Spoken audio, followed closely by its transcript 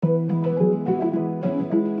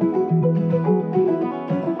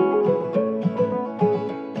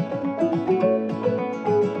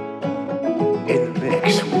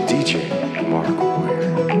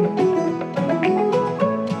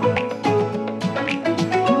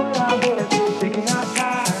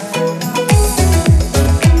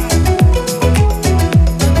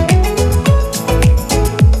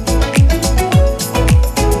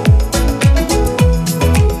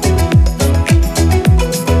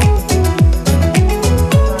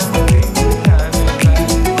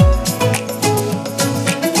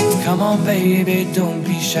afraid, don't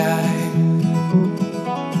be shy.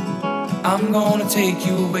 I'm gonna take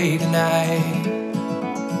you away tonight.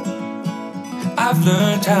 I've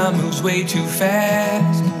learned time moves way too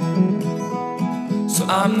fast, so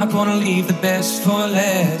I'm not gonna leave the best for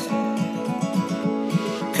last.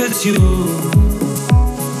 'Cause you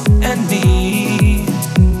and me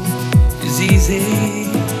is easy.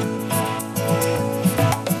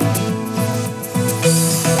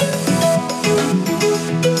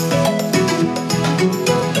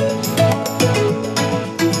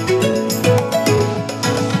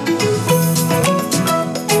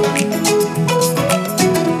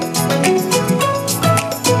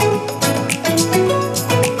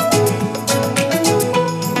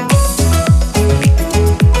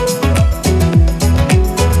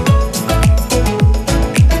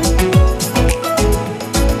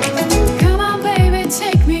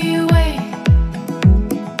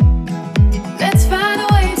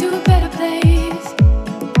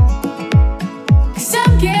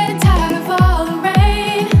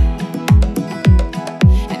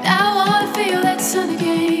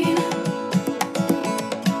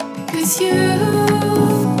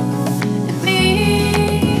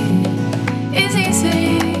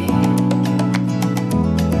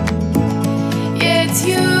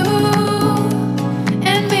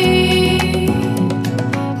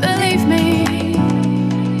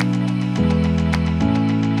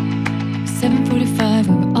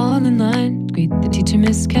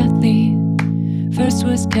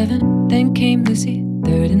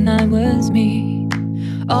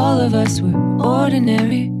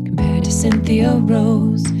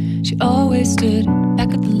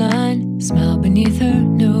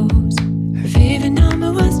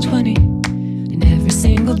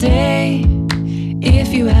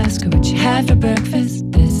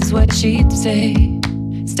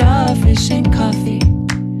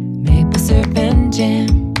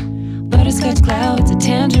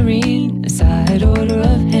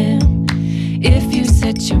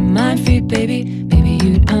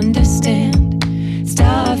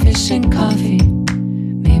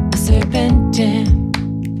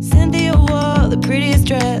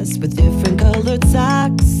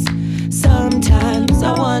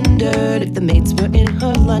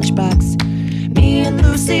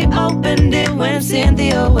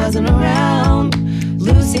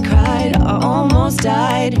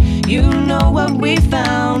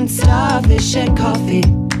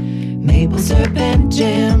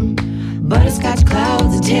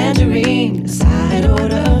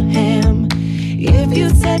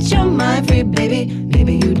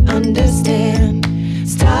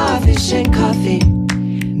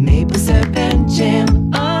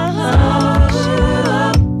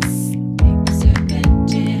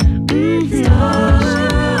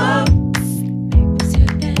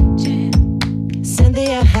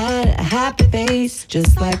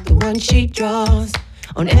 Just like the one she draws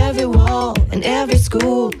on every wall in every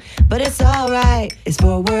school. But it's alright, it's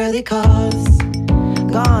for a worthy cause.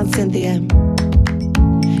 Go on, Cynthia.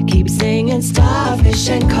 Keep singing starfish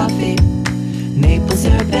and coffee, maple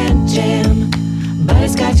syrup and jam,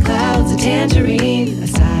 butterscotch clouds, a tangerine, a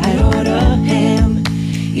side order ham.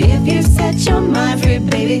 If you set your mind free,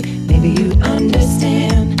 baby, maybe you'd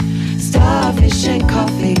understand. Starfish and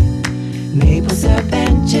coffee, maple syrup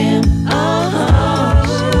and jam.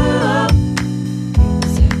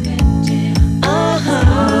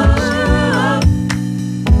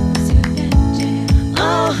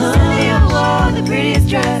 Cynthia wore the prettiest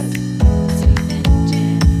dress.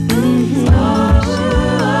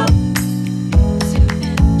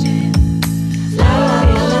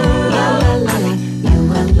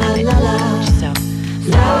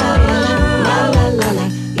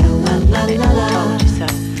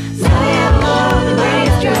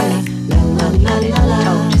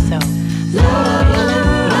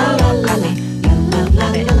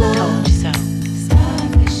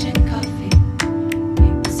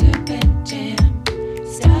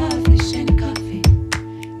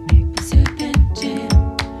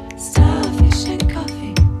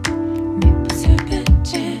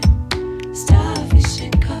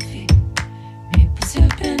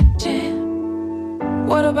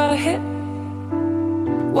 What about a hit?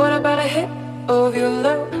 What about a hit of your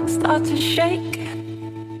love? Start to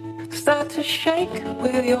shake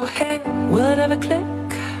with your head. Will it ever click?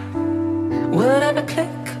 Will it ever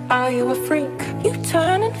click? Are you a freak? You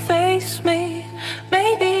turn and face me.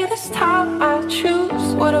 Maybe this time I'll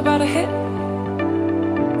choose. What about a hit?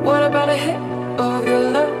 What about a hit of your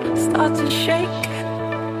love? Start to shake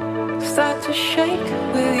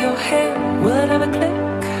with your head. Will it ever click?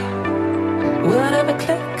 Will it ever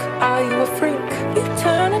click? Are you a freak? You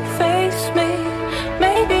turn and face me.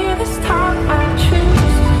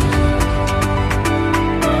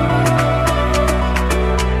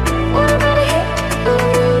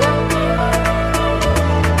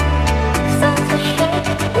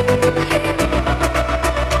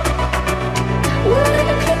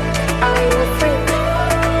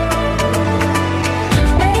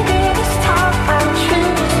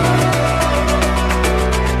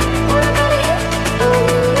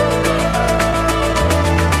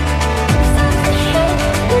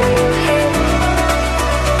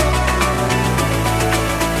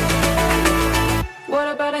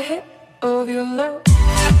 of your love.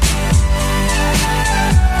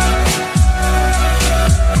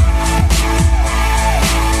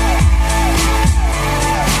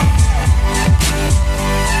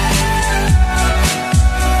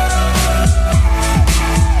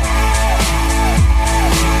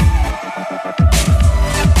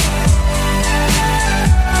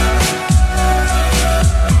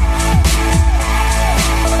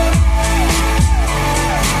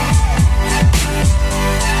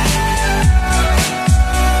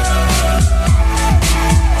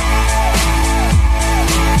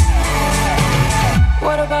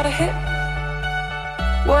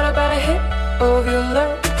 What about a hit of your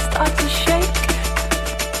love? Start to shake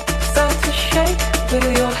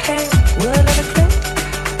with your hand. Will it ever click?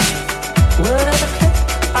 Will it ever click?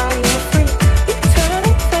 Are you a freak? You turn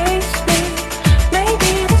and face me.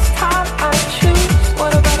 Maybe this time I choose.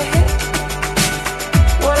 What about a hit?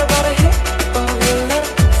 What about a hit of your love?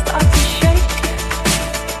 Start to shake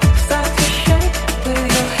with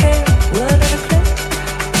your hand. Will it ever click?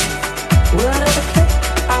 Will it ever click?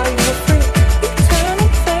 Are you a freak?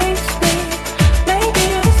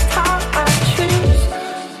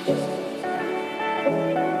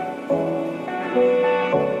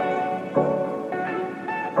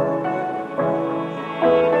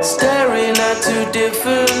 Staring at two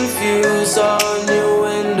different views on your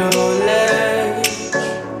window ledge.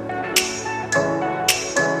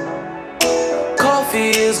 Coffee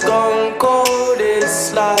is gone cold,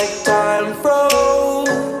 it's like time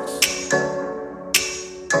froze.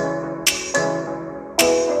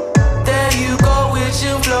 There you go,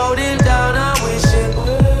 wishing, floating down, I'm wishing.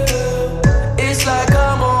 It's like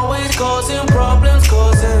I'm always causing problems,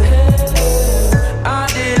 causing hell. I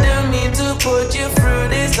didn't mean to put you through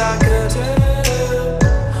this, I could tell.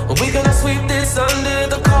 We're gonna sweep this under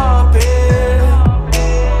the carpet.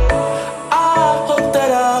 I hope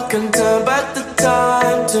that I can turn back the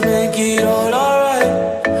time to make it all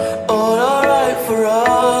alright for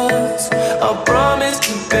us. I promise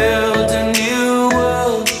to build a new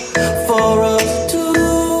world for us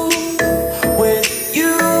two, with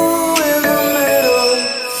you in the middle.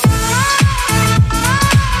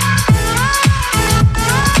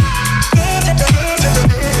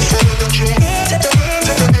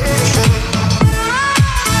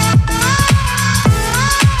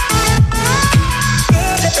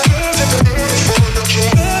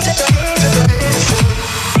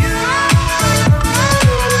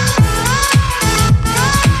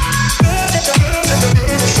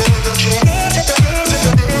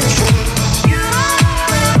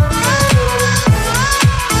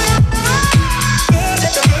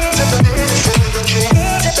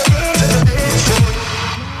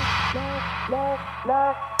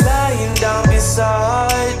 Lying down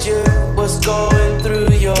beside you, what's going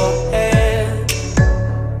through your head?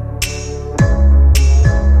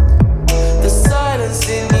 The silence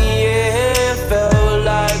in the air felt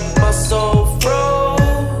like my soul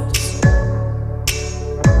froze.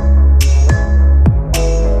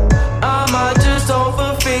 Am I just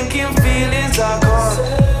overthinking feelings I can't?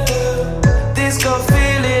 This gut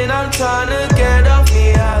feeling I'm trying to get off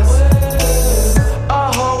me ass.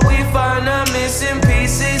 I hope we find the missing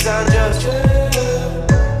pieces and just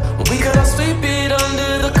we gonna sweep it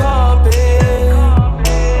under the carpet.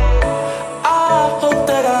 I hope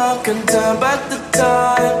that I can turn back the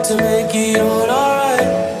time to make it all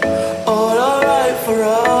alright for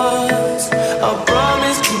us. I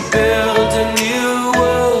promise to build a new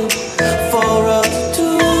world for us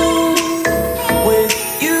two, with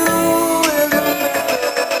you in the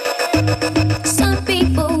middle. Some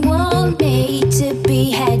people want me to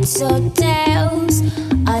be heads or tails.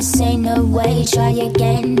 I say no way, try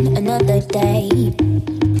again another day.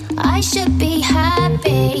 I should be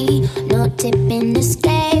happy, not tipping the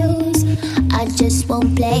scales. I just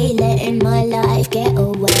won't play, letting my life get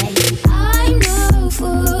away. I'm no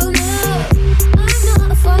fool, no, I'm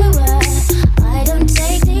not a follower. I don't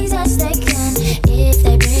take things as they come if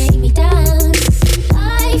they bring me down.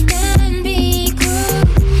 Life can be cruel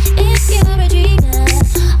if you're a dreamer.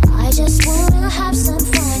 I just wanna have some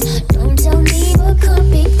fun. Don't tell me what could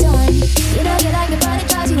be done. You know you like it, but it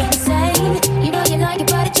drives you insane. You know you like it,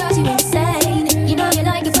 but it drives you insane. You know you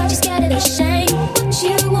like it, but you're scared of the shame. What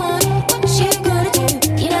you want, what you gonna do?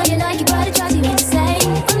 You know you like it, but it drives you insane.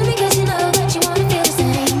 Only because you know that you wanna feel the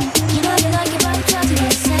same.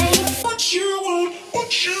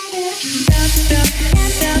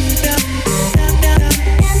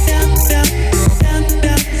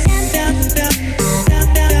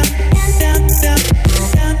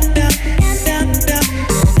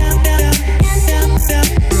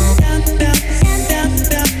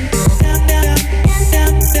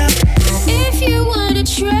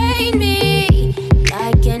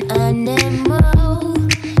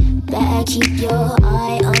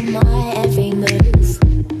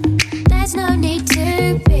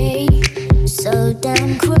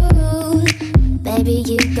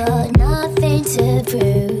 baby, you got nothing to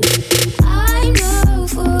prove. I'm no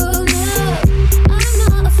fool, no, I'm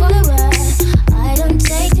not a follower. I don't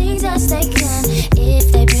take things as they come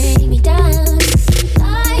if they bring me down.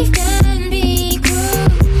 Life can be cruel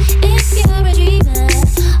if you're a dreamer.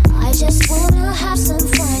 I just wanna have some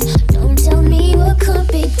fun. Don't tell me what could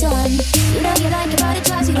be done. You know you like it, but it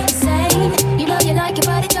drives you insane. You know you like it,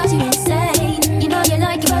 but it drives you insane. You know you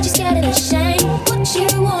like it, but you're scared of the shame. What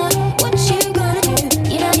you want, what you gonna do?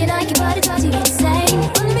 You know you like it, but it drives you insane.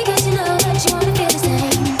 Only because you know that you wanna feel the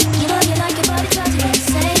same. You know you like it, but it drives you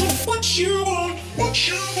insane. What you want, what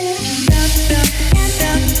you want.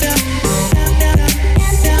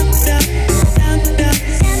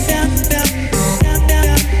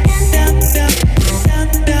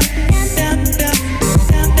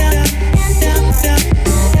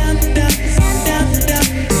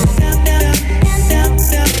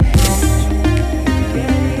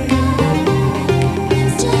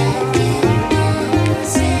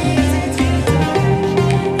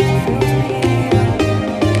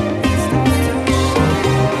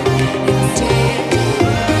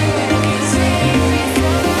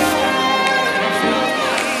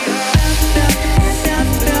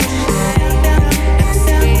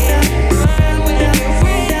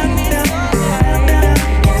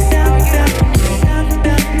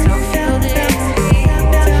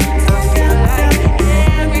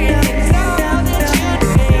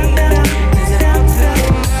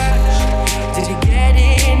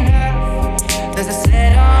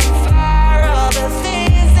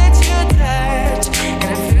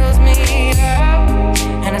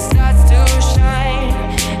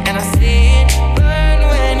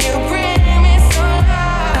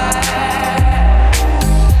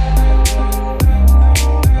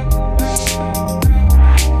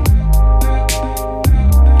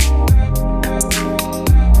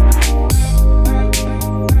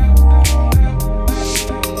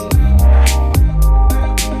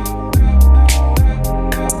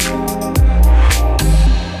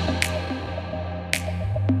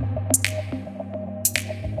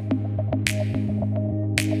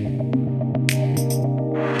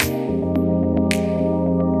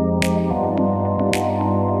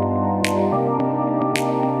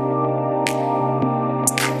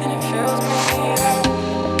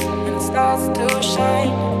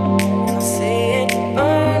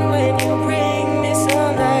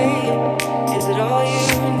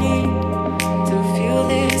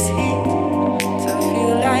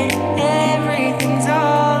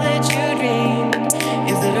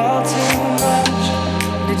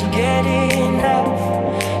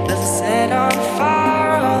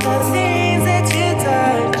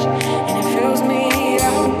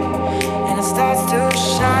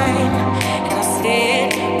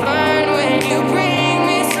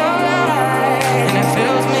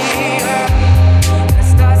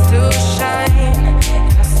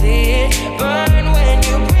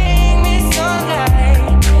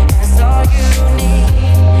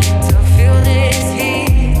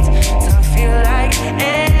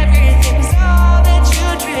 Everything's all that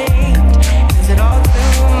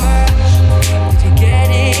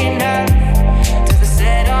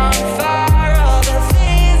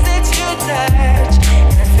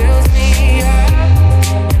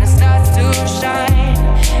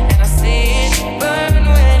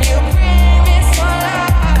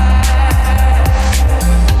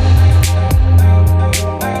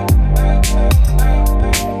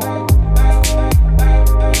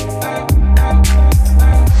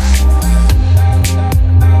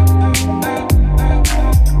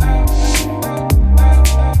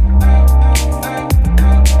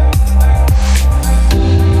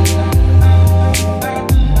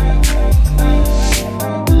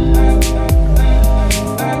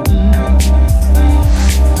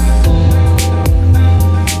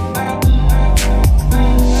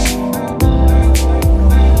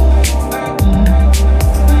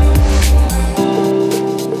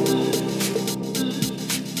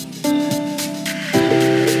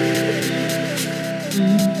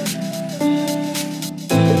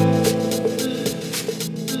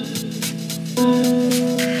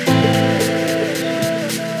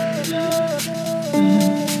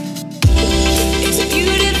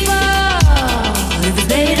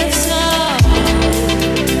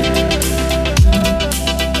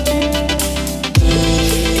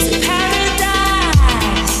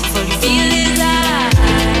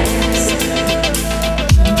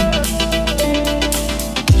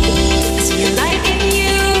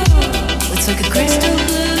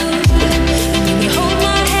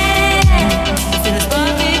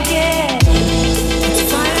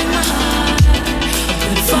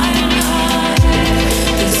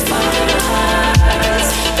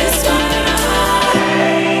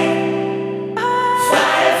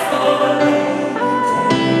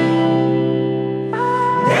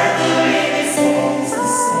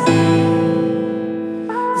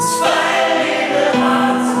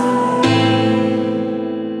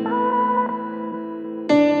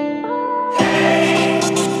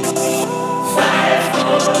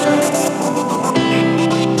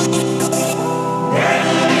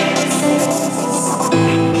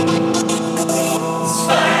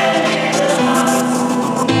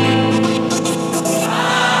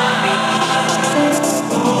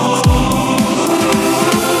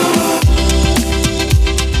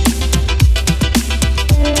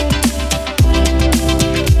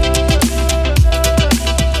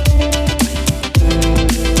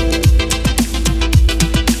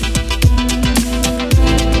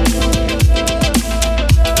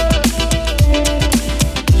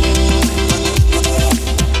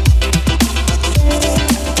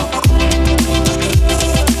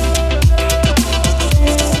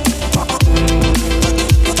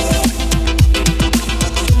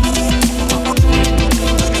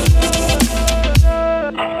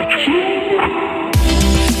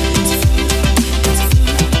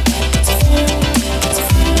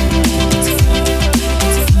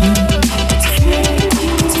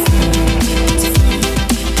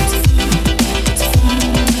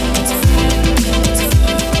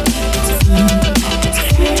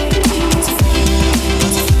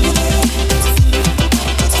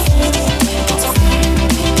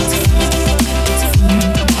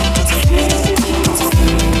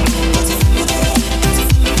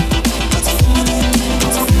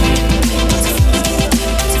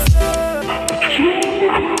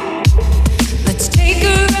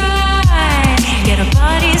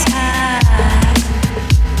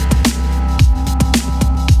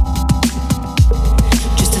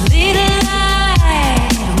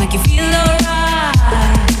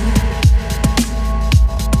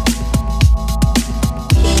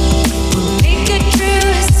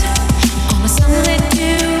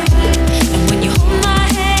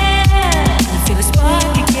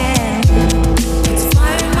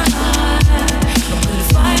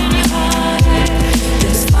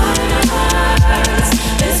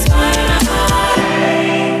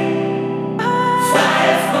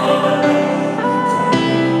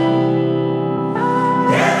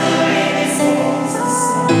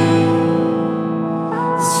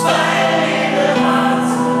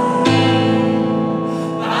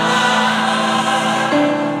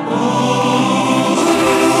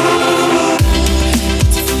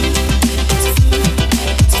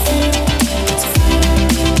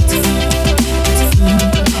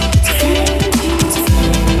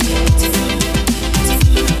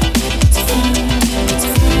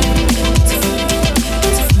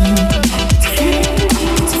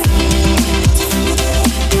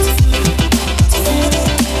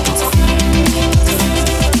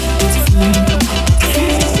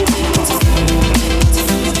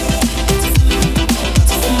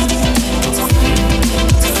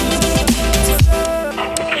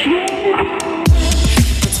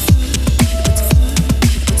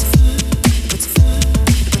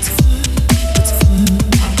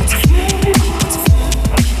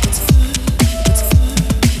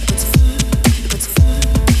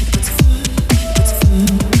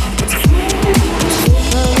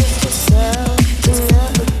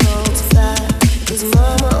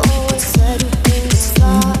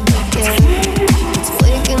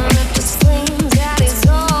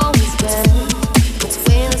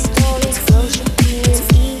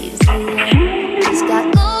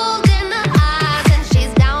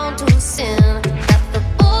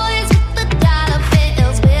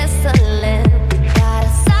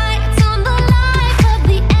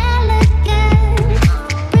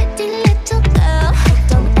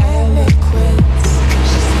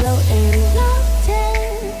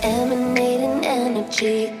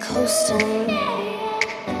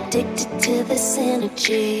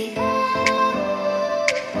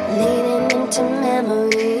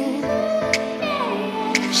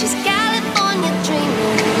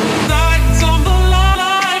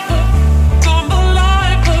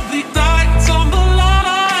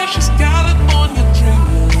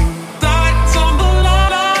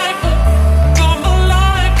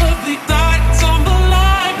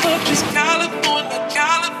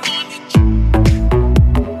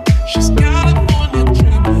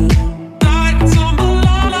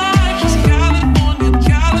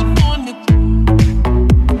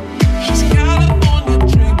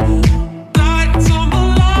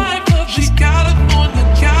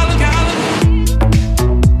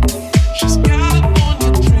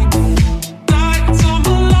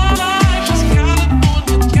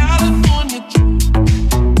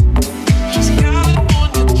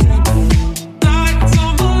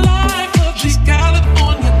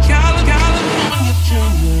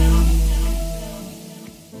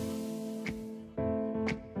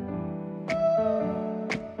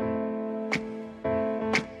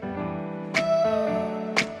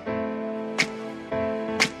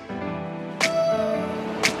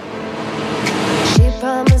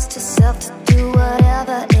promised herself to do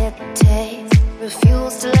whatever it takes.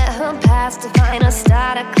 Refused to let her past define her,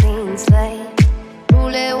 start a clean slate.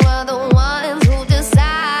 Truly were the ones who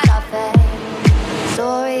decide our fate.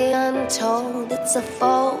 Story untold, it's a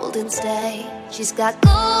folding state. She's got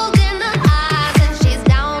gold in her eyes and she's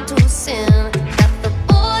down to sin. Got the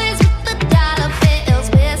boys with the dollar bills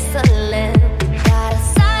whistling. Got her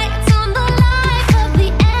sights on the life of the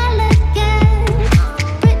elegant.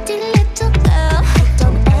 Pretty little girl, hooked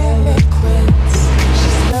on eloquence.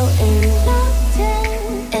 She's floating,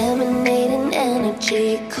 emanating energy,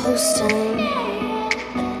 coasting.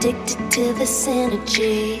 Addicted to this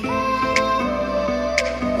energy,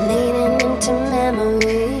 leaning into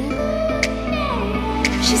memory.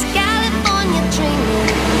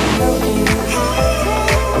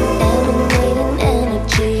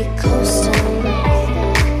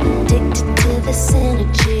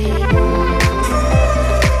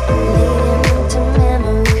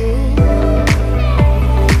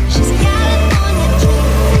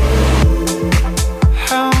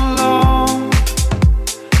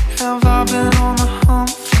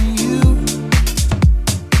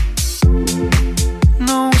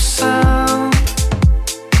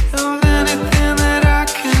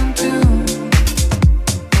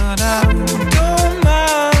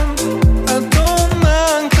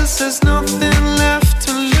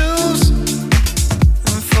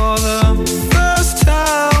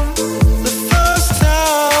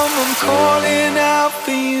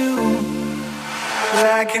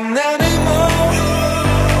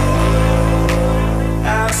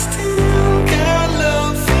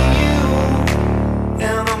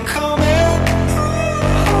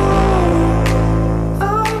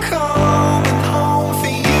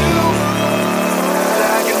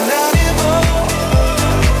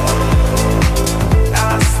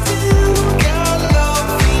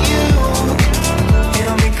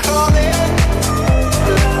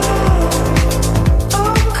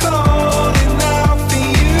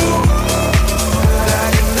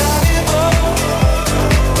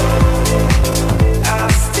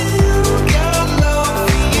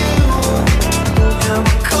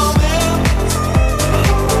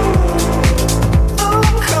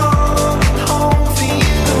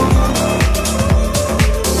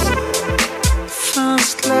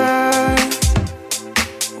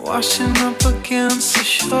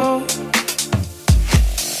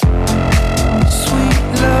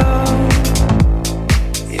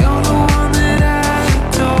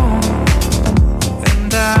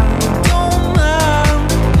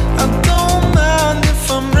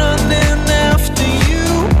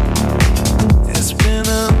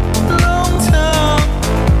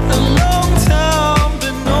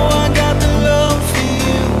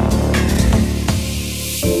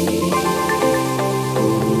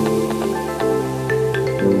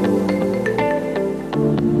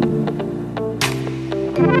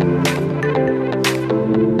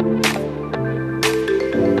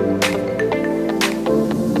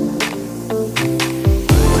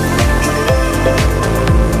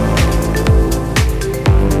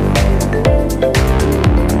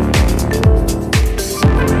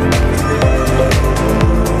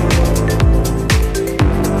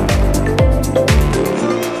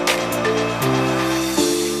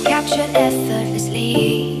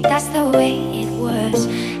 that's the way it was.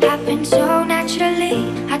 Happened so naturally,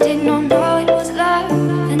 I did not know it was love.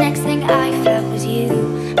 The next thing I felt was you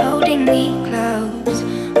holding me close.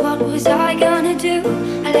 What was I gonna do?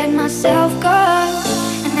 I let myself go,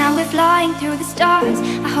 and now we're flying through the stars.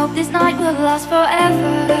 I hope this night will last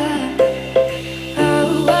forever.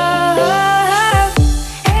 Oh, oh, oh.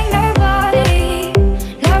 Ain't nobody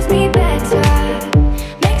loves me better,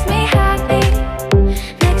 makes me happy,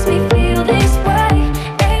 makes me feel this way.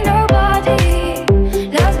 Ain't nobody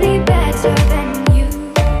loves me better than you.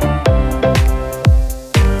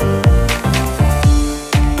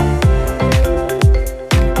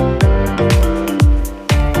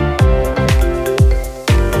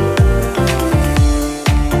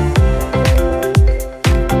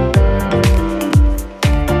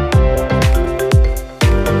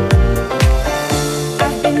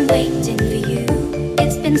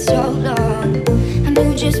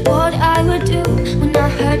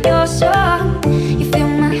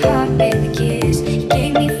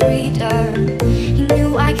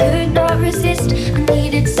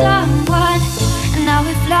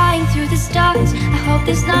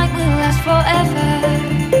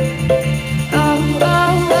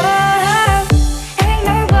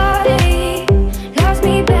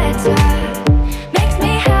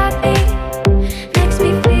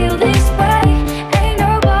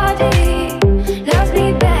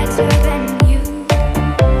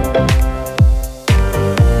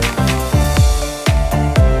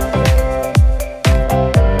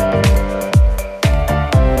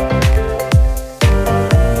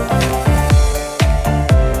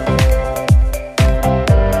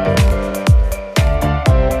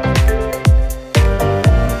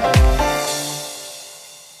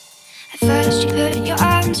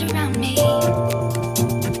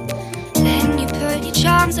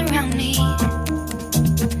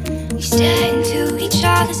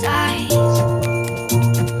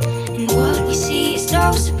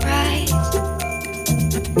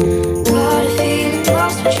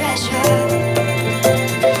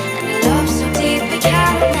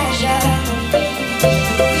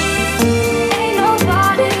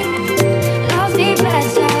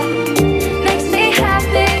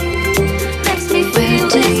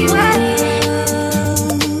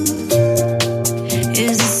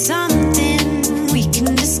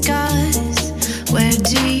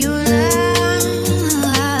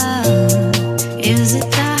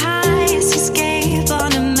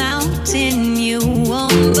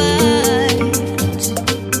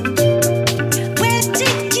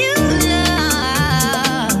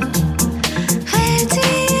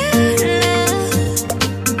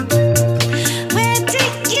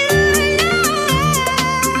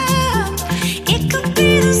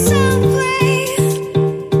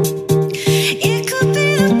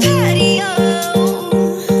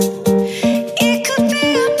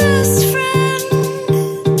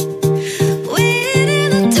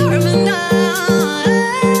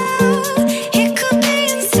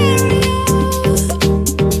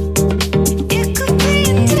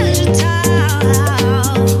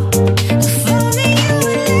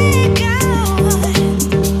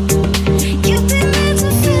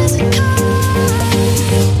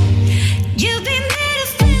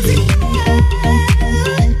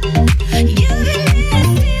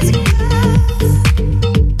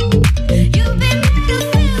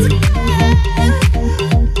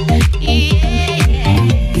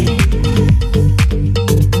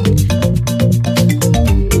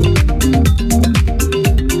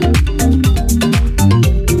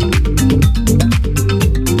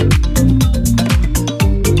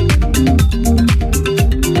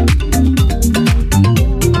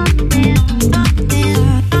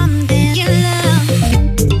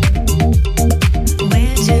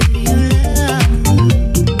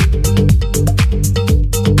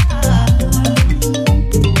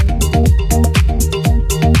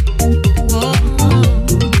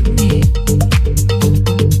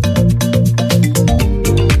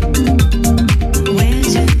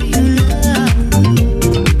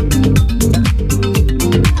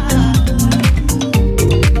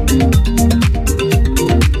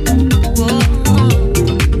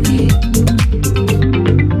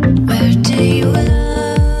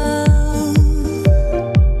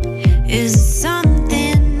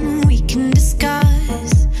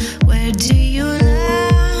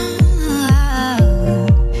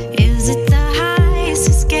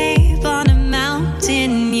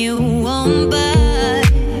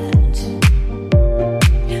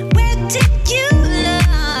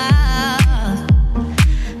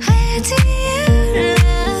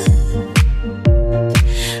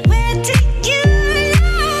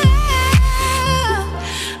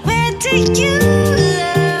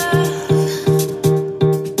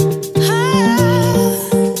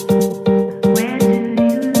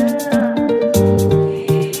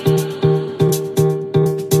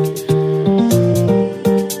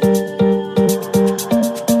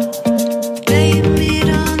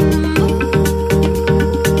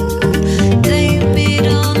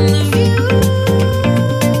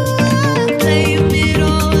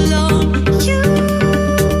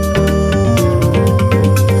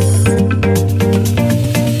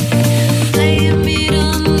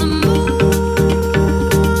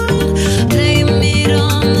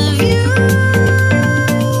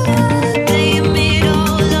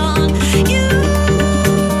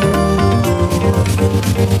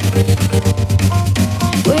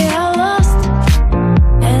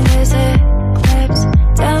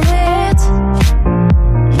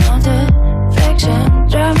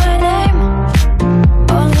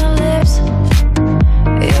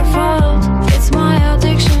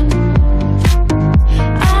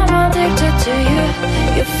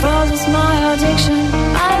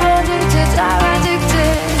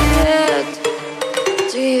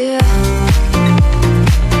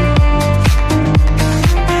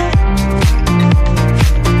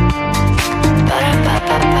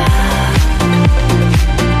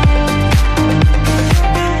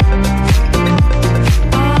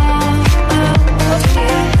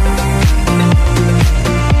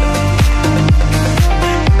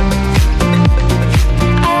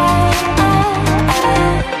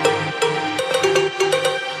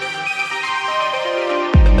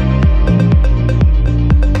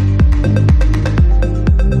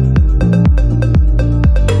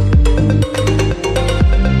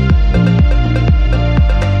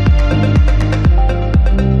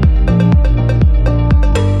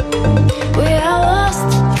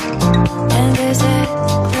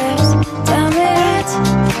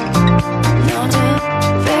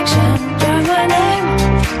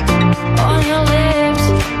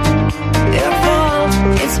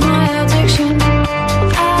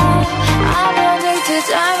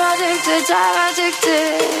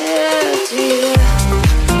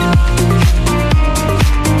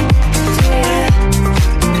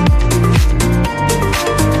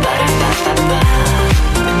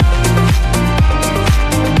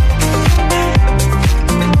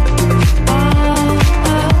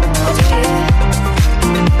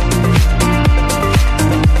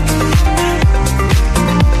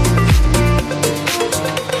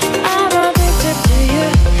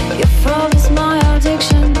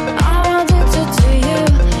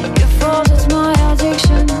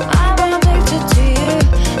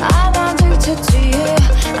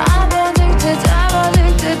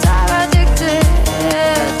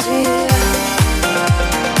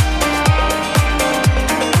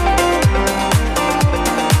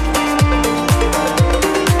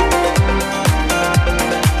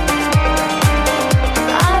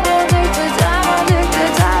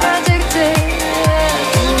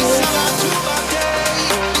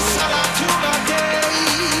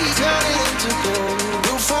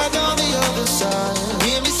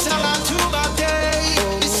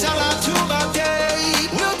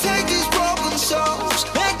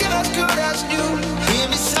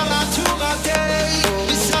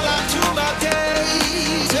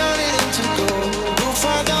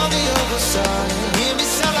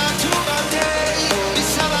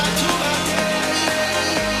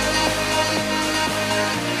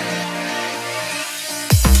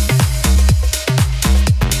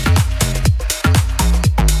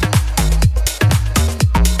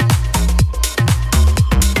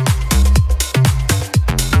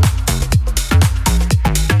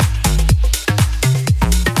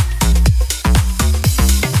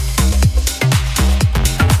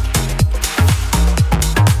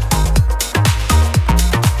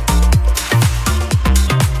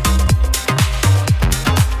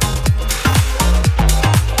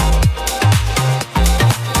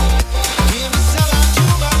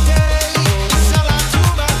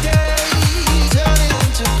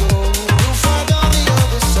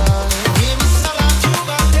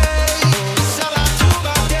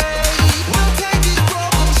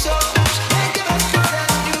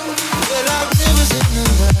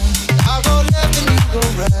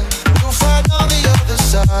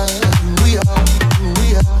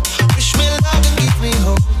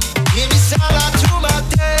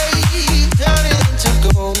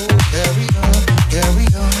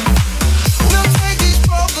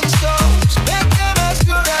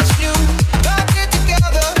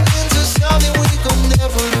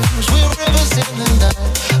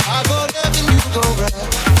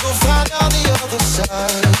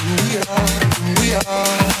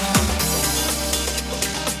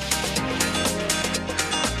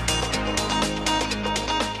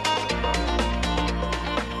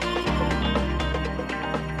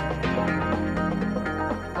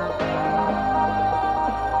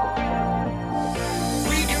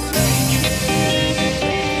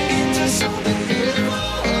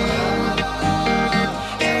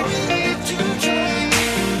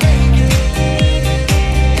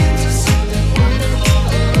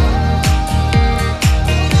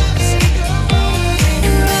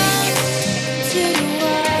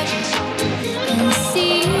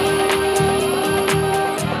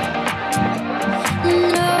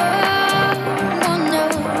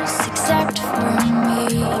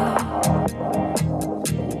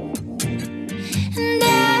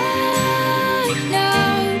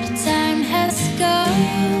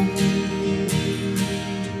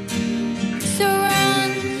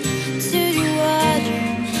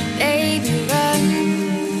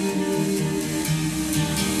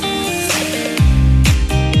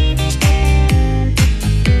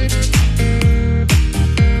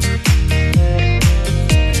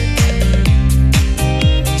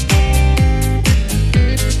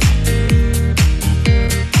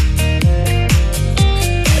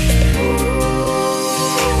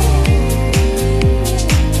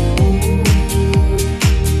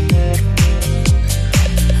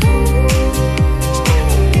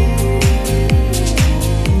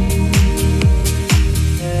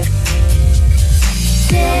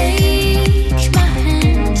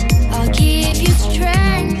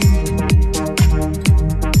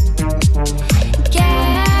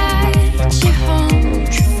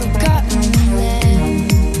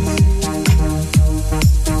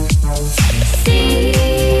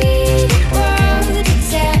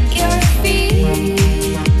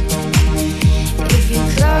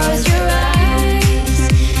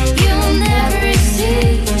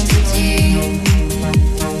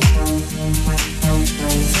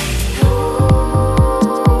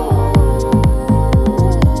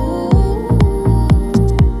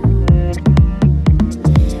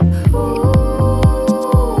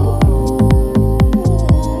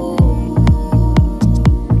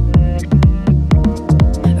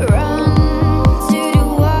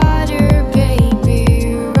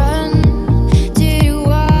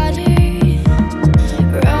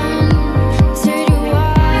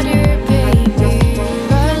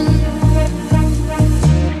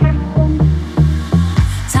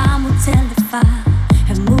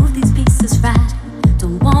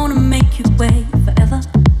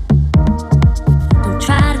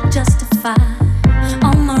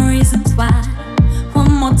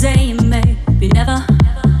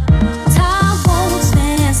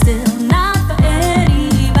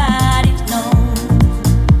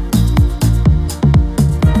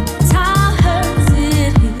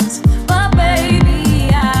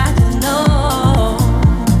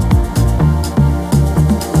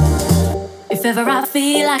 ever I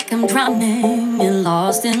feel like I'm drowning and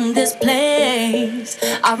lost in this place,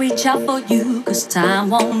 I reach out for you, 'cause time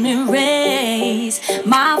won't erase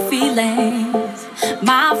my feelings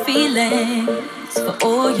for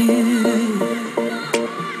all you.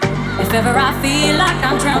 If ever I feel like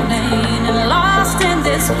I'm drowning and lost in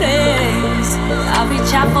this place, I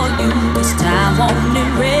reach out for you, 'cause time won't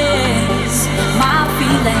erase my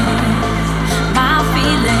feelings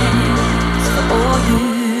for all you.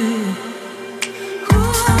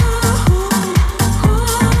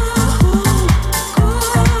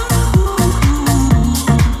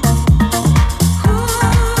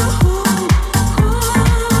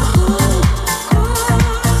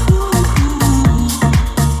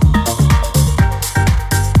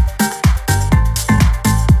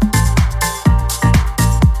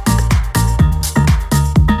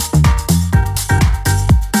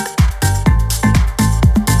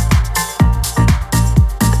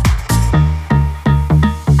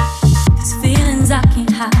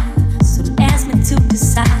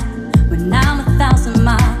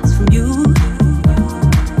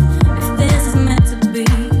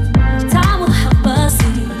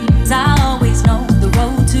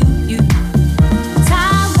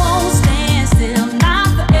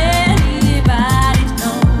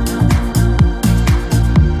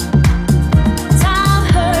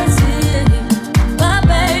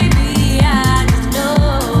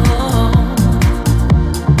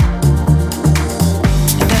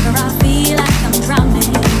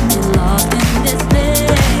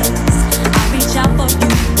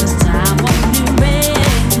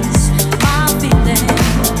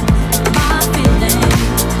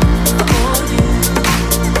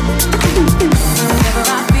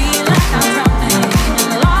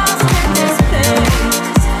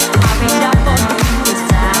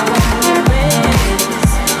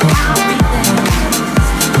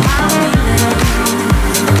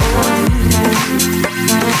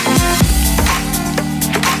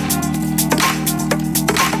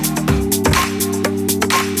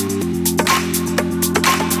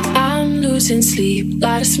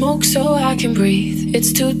 Light a smoke so I can breathe.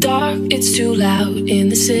 It's too dark, it's too loud in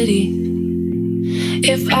the city.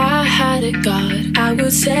 If I had a god, I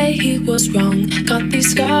would say he was wrong. Got these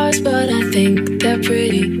scars, but I think they're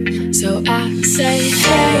pretty. So I say,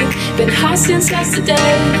 hey, been high since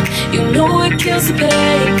yesterday. You know it kills the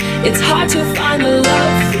pain. It's hard to find a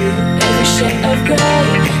love through every shade of gray.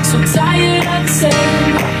 So tired of the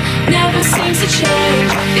same, never seems to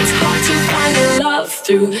change. It's hard to find a love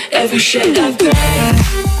through every shade of gray.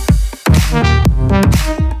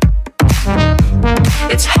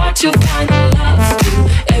 It's hard to find a love through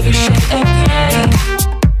every shade of gray.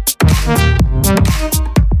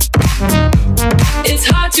 It's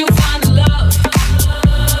hard to find love.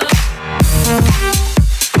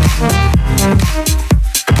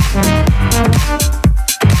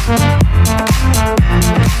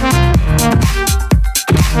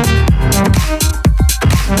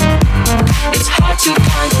 It's hard to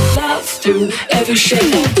find love through every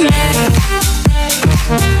shade of gray.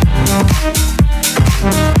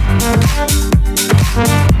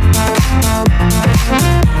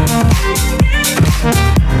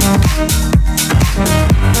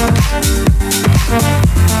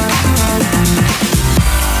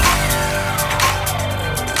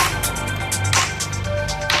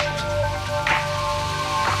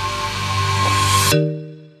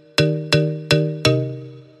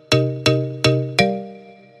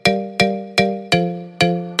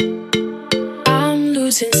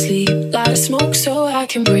 Light a smoke so I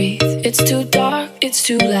can breathe. It's too dark, it's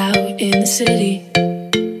too loud in the city.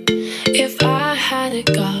 If I had a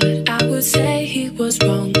god, I would say he was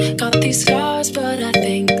wrong. Got these scars, but I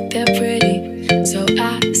think they're pretty. So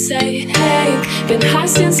I say, hey, been high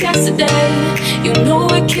since yesterday. You know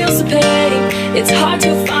it kills the pain. It's hard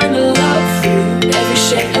to find a love through every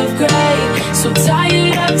shade of gray. So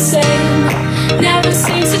tired of the same, never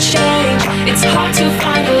seems to change. It's hard to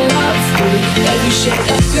find a love through every shade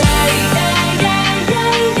of gray.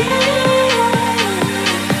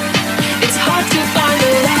 It's hard to find a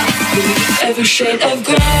love through every shade of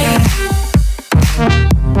gray.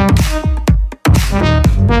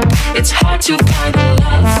 It's hard to find a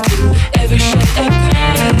love through every shade of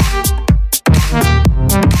gray.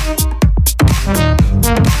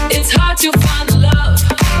 It's hard to find love.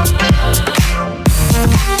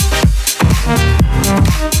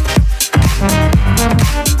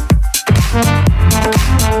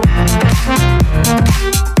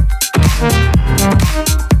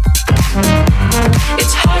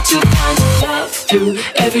 It's hard to find love through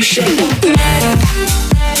every shade of gray.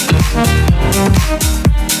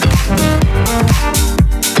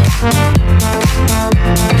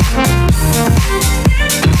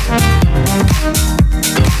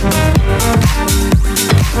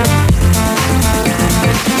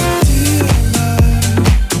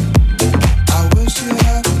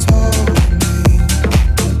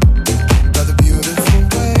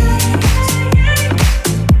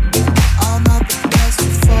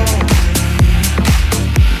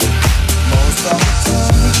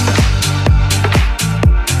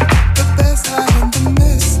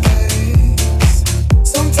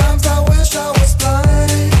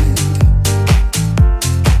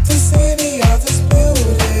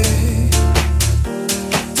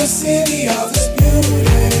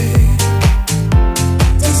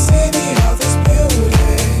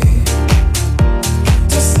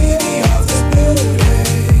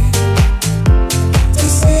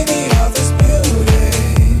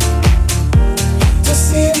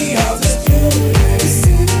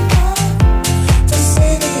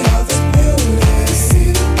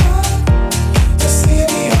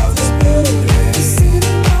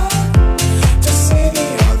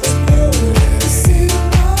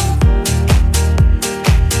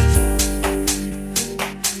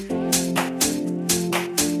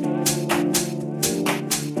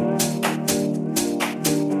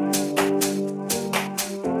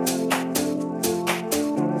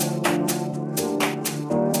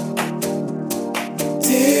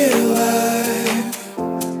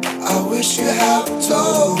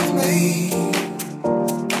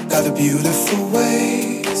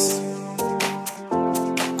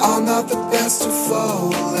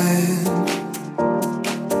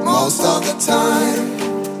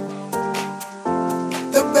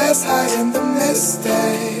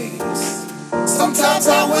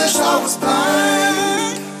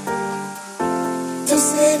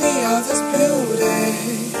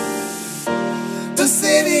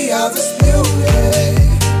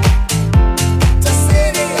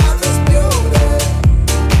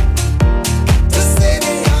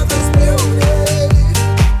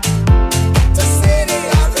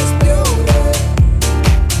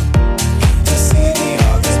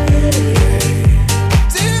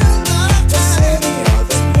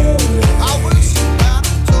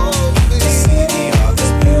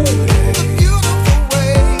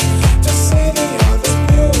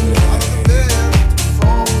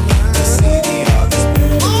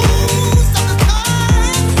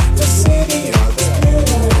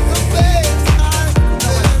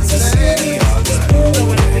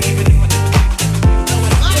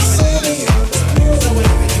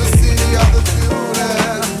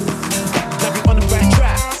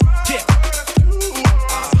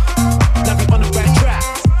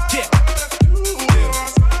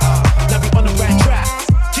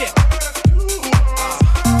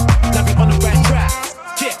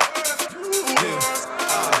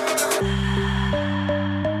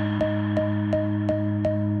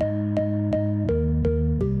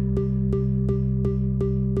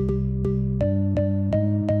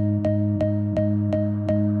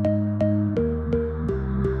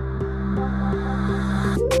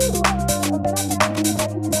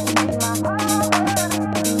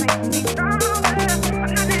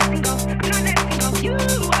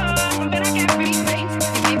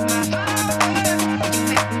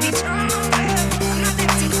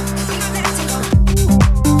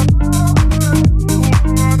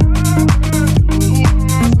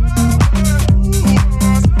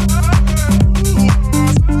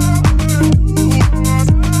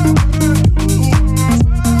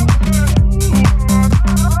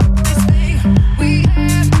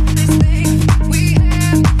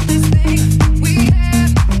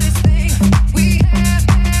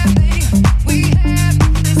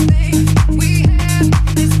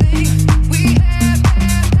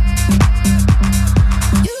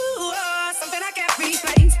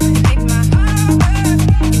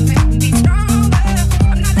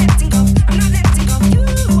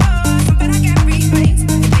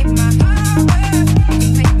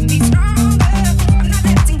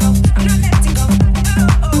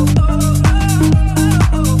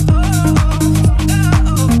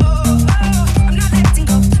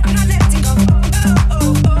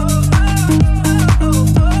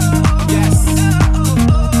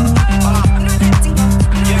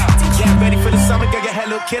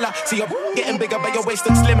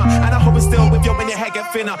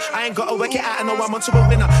 I ain't gotta work it out, I know I'm onto a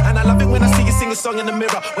winner. And I love it when I see you sing a song in the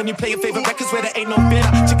mirror. When you play your favorite records where there ain't no bitter.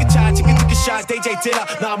 Chicka chai, chicka shy, DJ Dilla.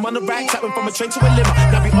 Now I'm on the right track, went from a train to a limo.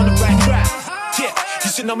 Now we on the right track. Yeah, you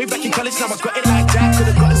should know me back in college, now I got it like that.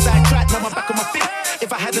 Could've gotten sidetracked, now I'm back on my feet.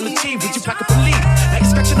 If I hadn't achieved, would you pack up and leave? Like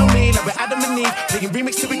scratching on me, like we're Adam and Eve. Playing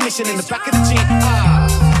remix to Ignition in the back of the Jeep.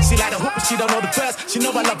 See like the hook was she don't know the best. She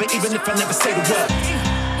know I love it even if I never say the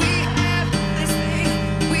word.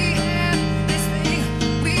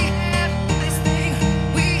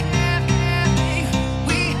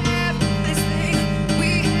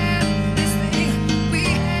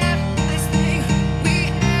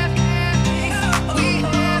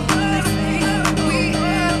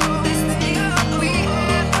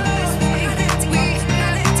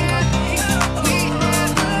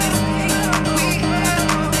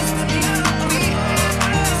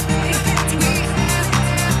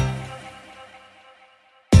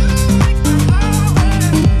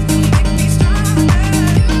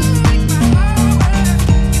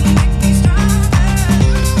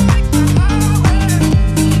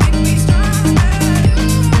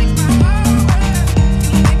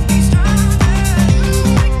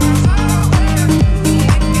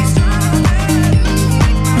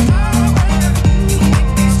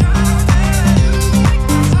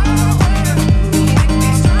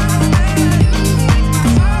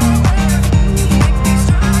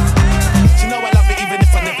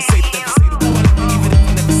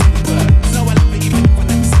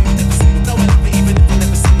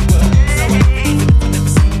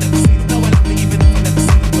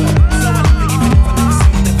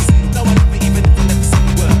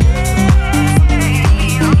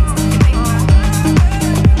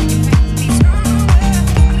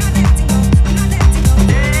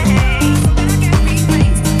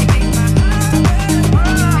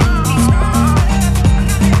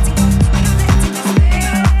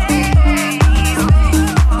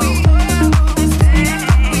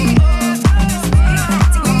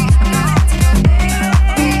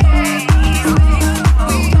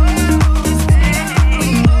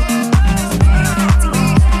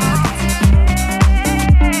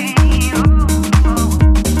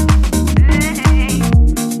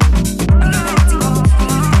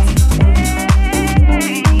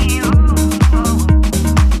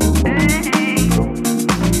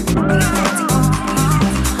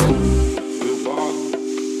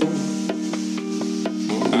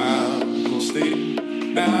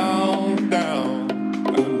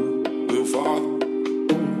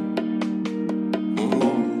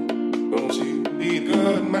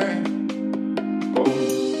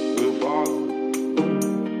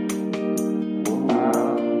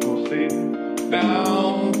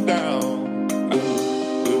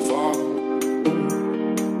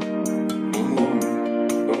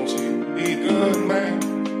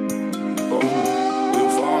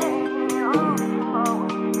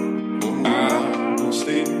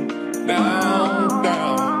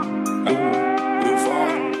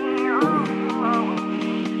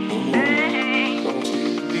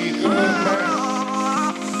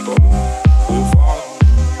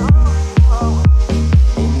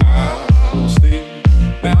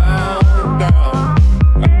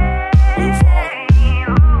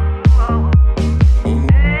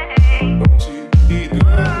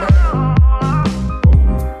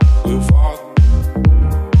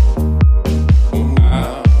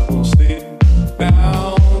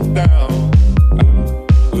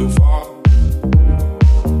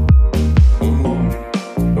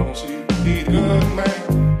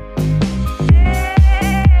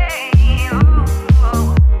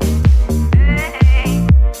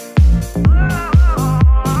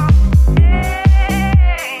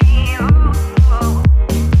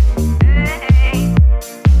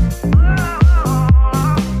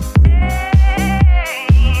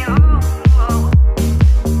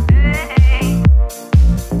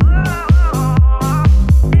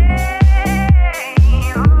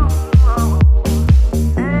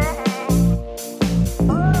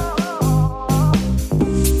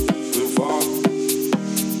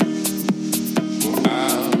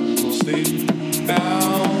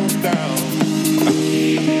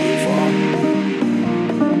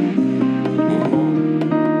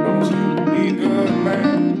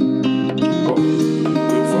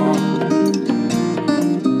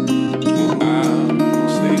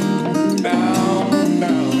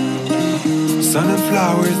 Sun and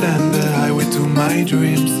flowers and the highway to my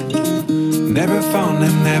dreams. Never found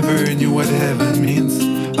them, never knew what heaven means.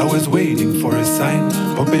 I was waiting for a sign,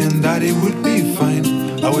 hoping that it would be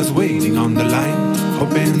fine. I was waiting on the line,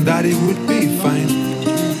 hoping that it would be fine.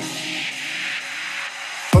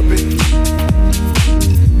 Hoping.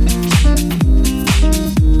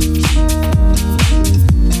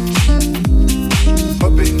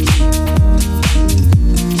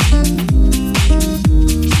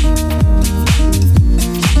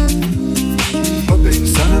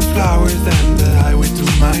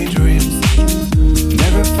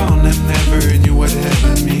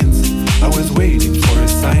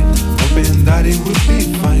 Hoping it would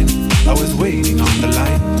be fine. I was waiting on the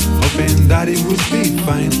line, hoping that it would be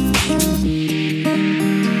fine.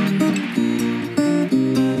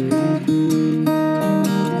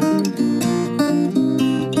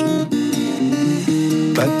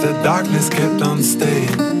 But the darkness kept on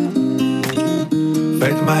staying.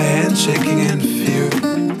 Felt my hand shaking in fear.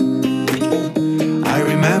 I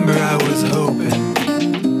remember I was hoping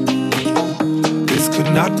this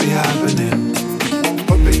could not be happening.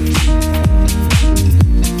 Hoping.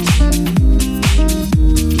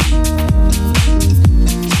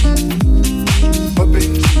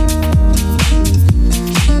 Hoping.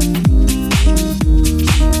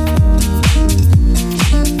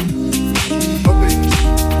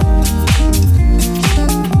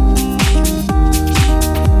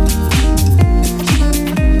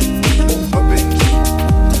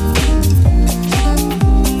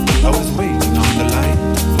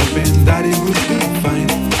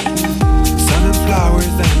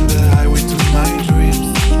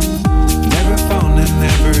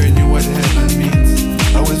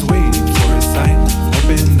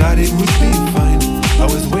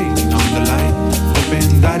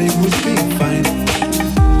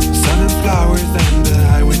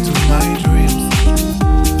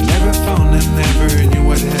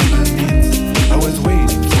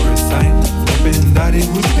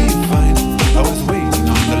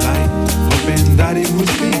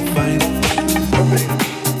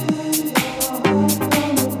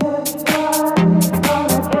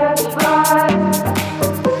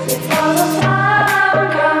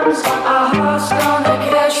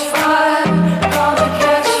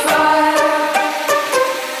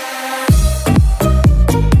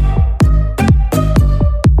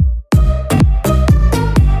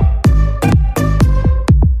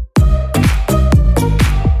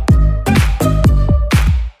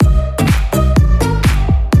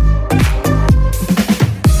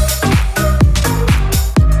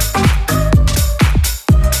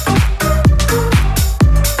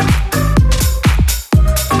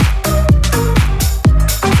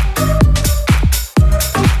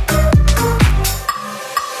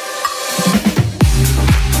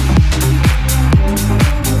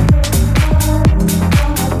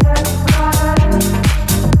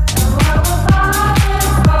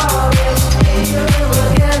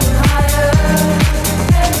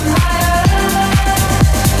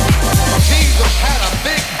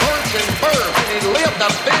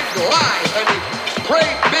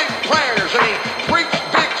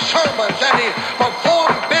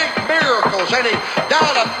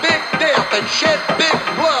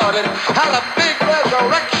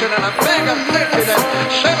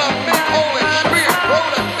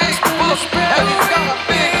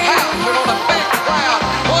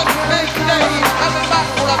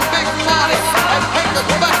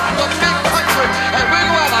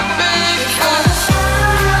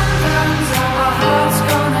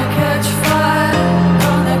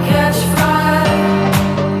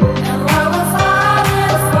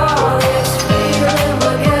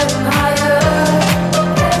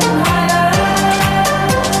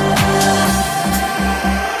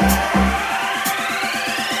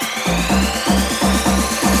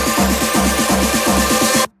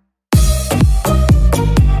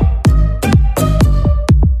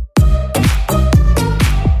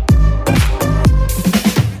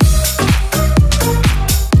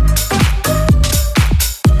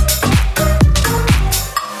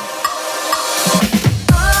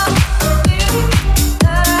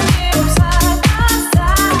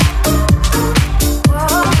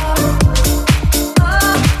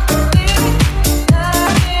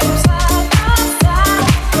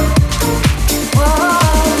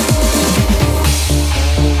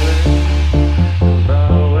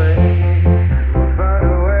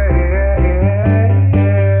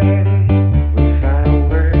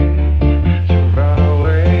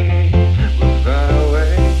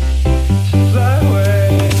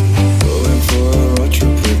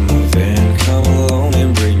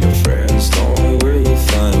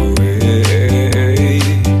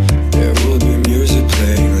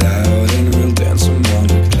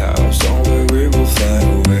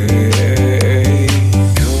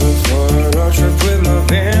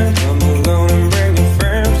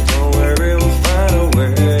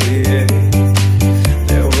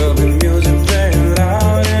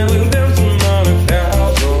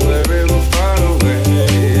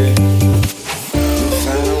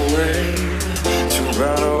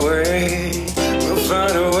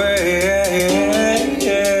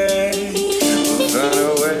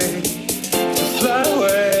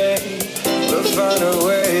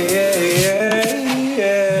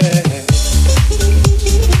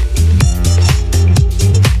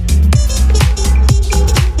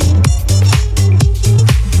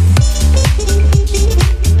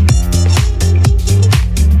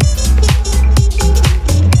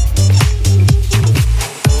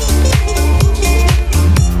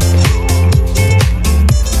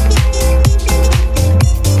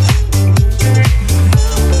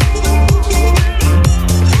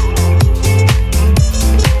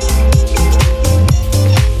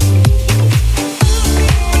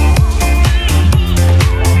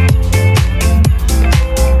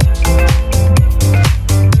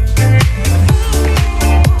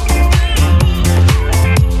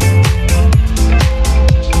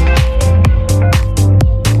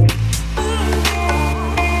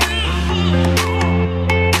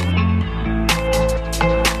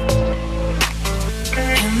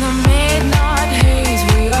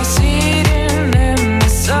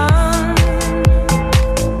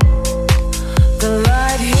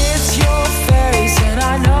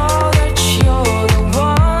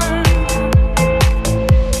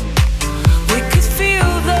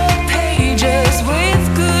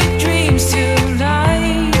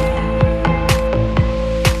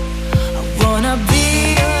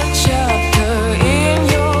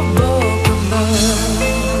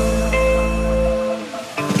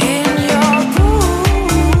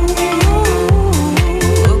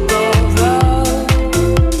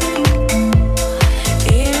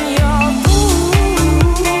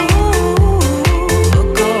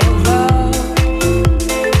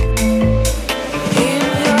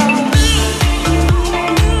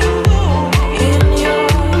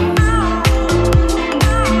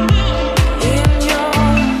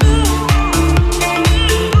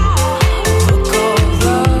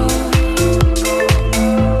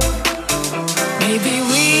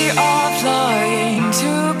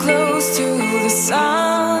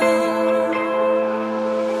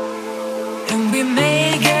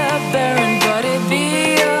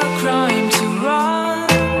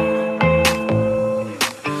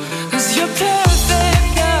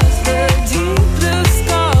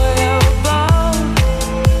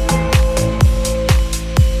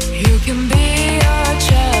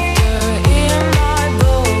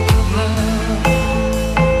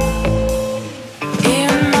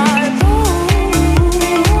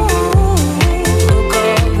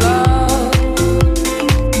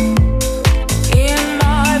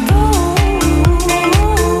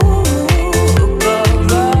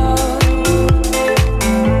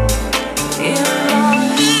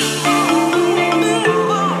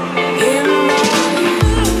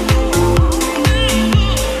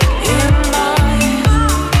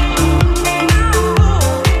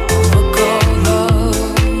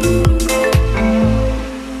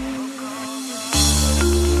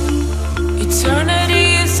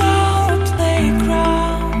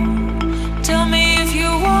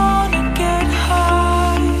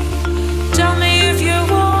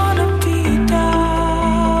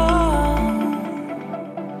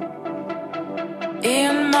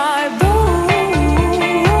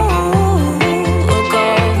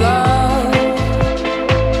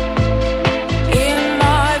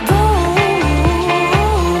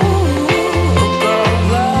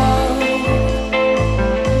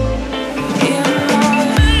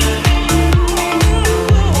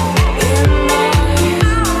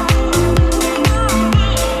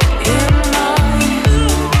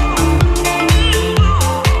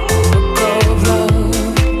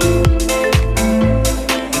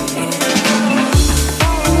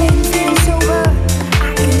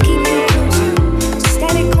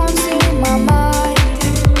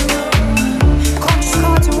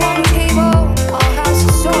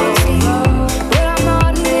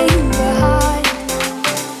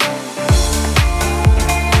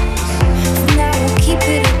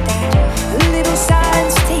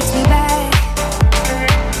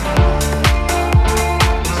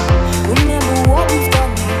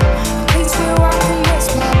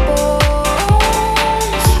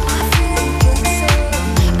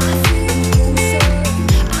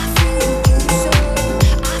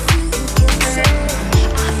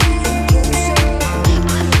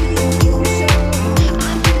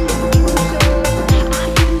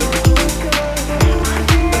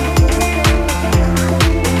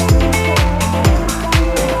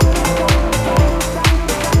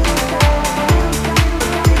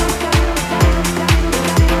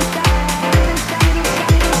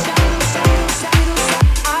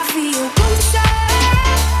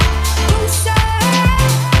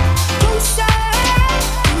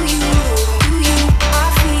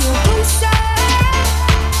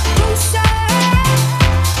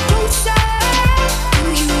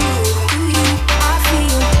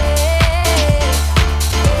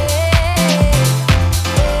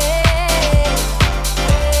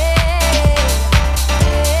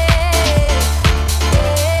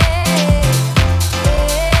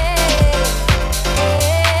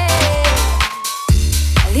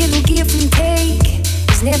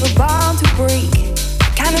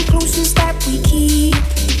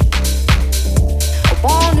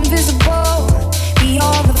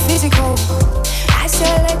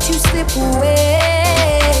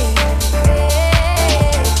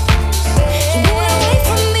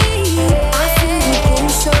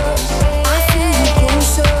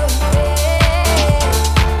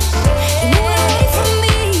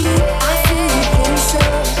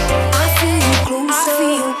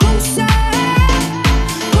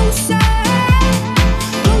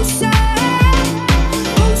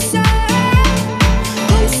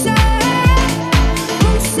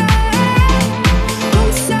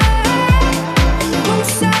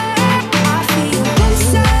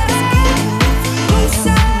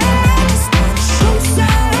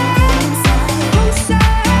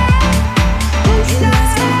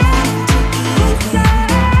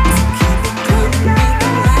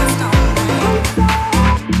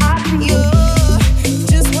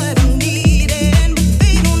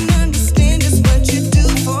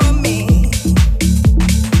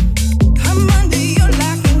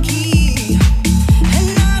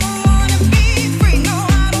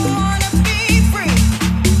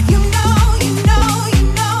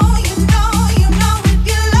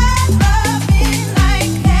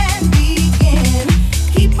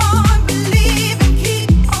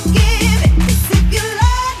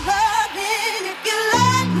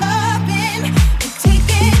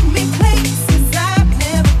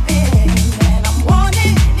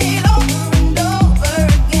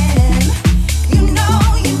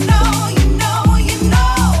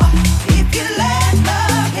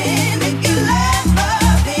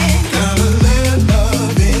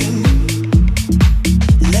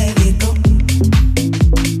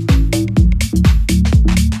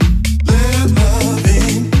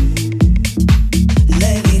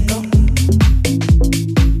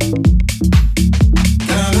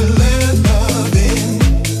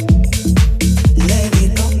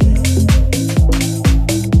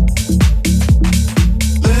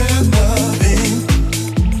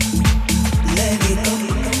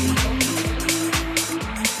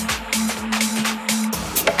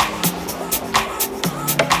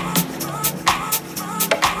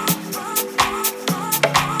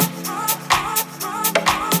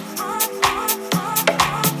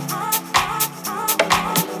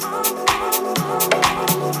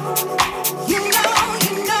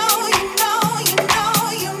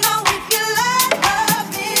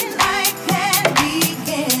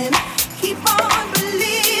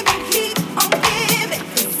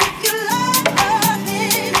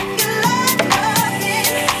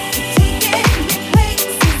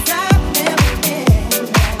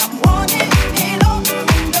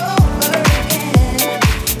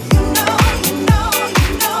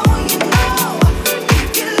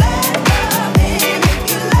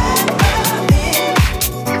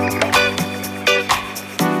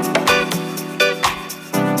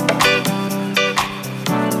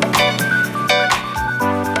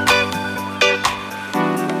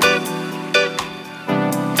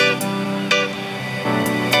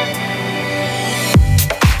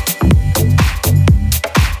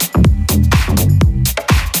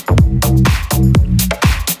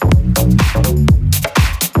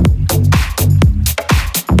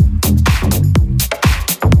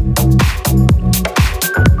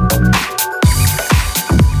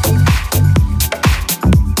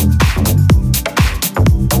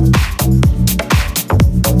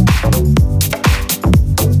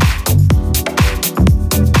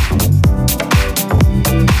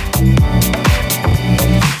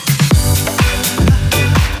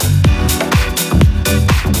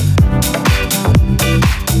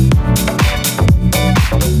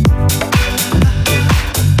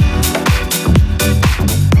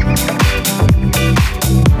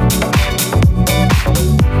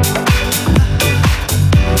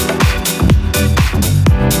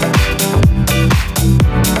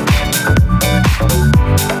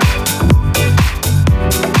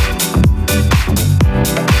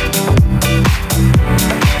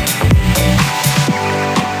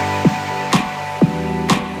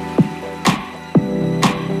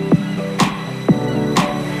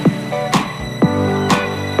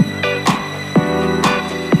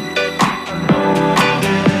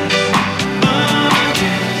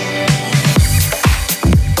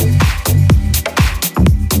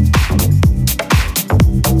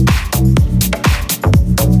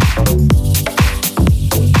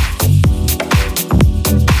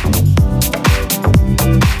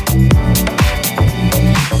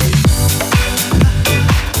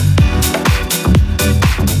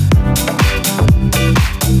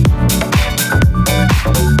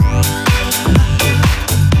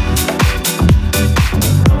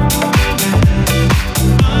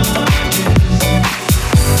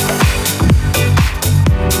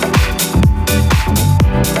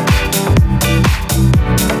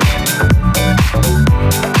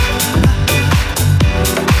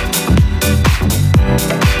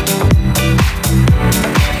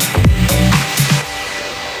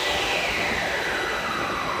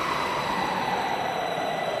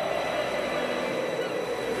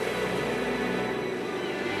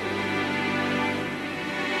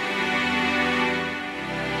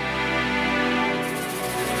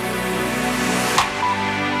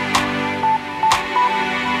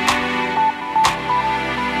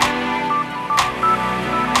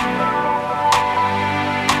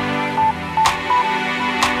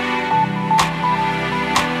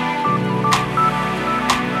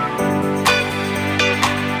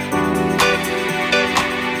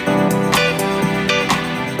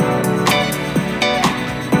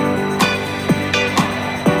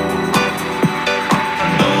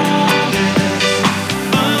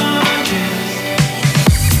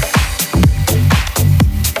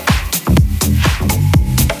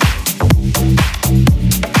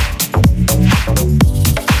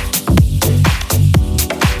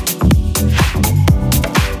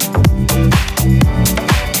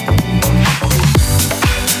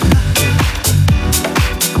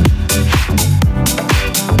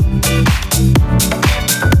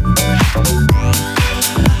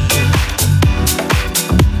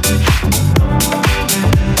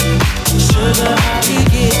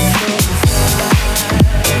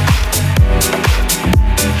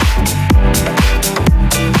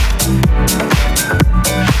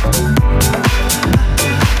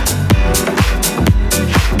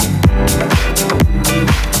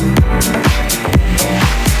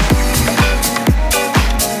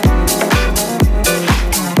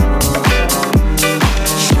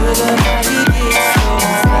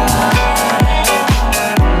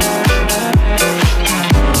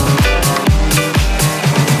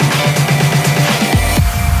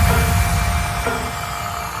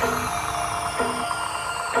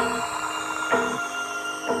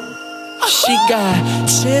 got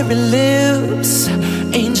cherry lips,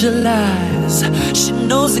 angel eyes. She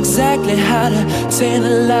knows exactly how to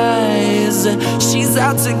tantalize. She's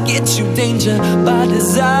out to get you, danger by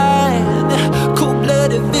design.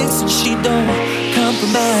 Cold-blooded vixen, she don't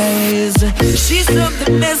compromise. She's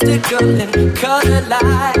something mystical and color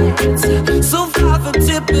lights. So far from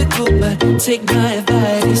typical, but take my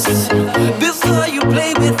advice. Before you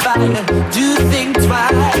play with fire, do think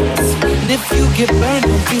twice. And if you get burned,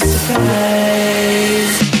 don't be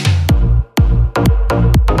surprised.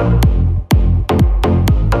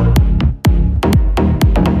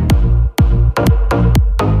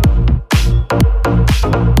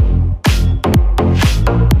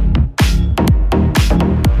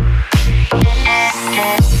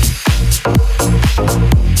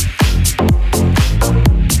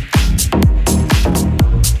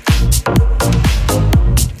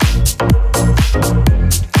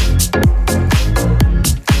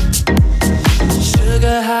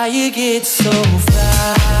 Get so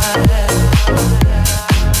fly.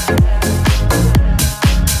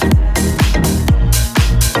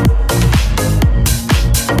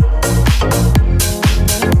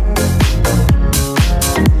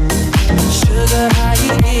 Sugar, how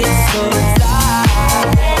you get so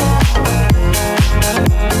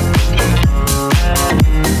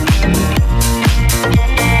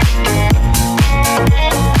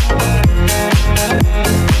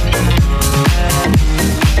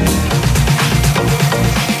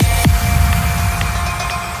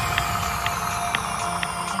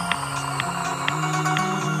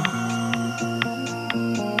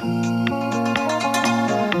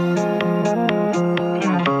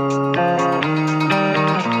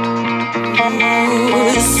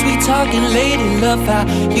talking lady, love how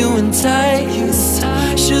you entice.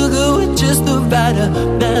 Sugar with just the right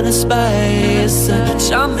amount of spice.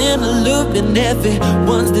 Charm in a loop in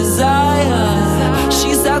everyone's desire.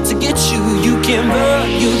 She's out to get you, you can't run,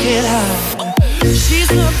 you can't hide. She's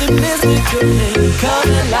something mystical and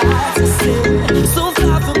color lights. So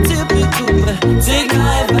far from typical, but take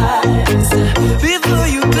my advice. Before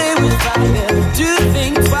you play with fire, do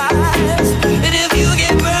think twice. And if you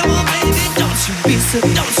get burned, well baby, don't you be so,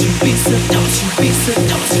 don't you be so, don't you be so,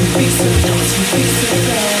 don't you be so, don't you be so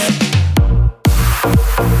bad.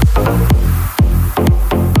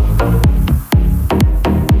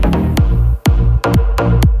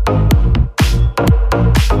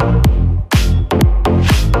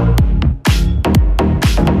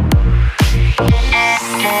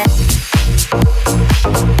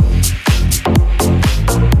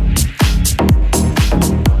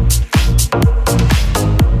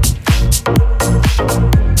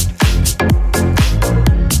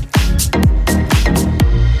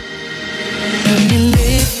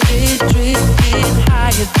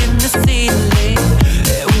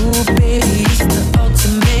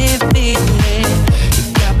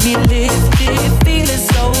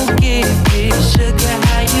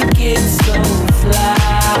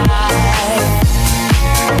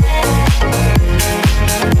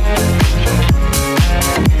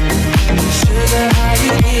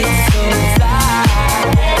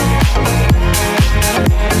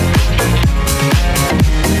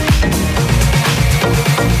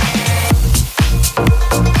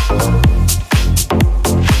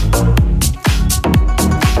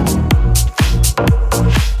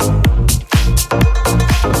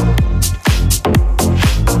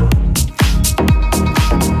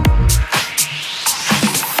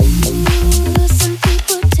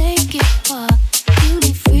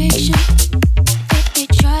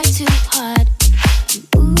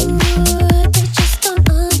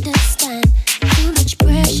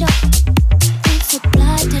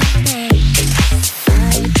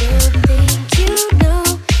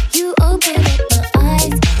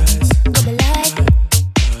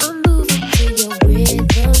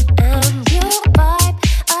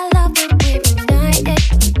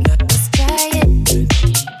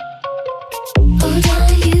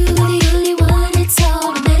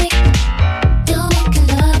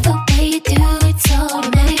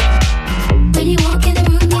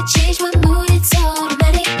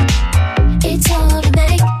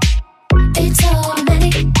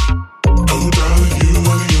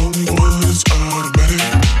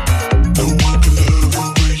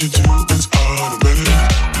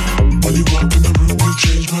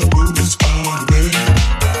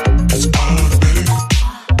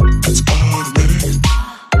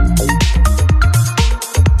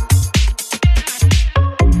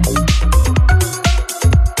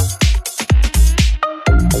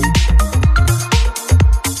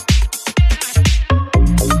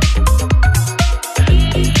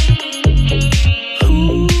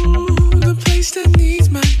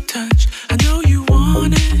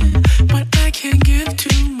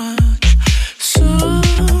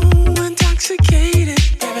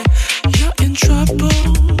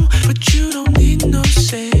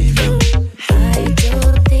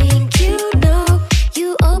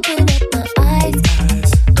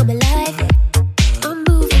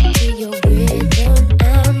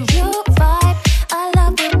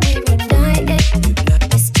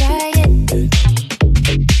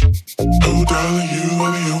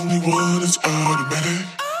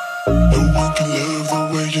 can love the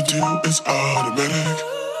way you do, it's automatic.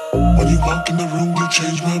 When you walk in the room, you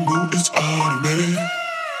change my mood, it's automatic.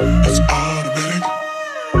 It's automatic.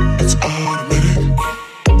 It's automatic.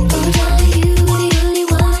 Oh, darling, you are the only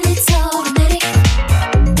one, it's automatic.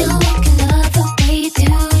 No one can love the way you do,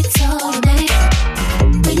 it's automatic.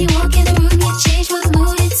 When you walk in the room, you change my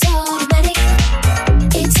mood, it's automatic.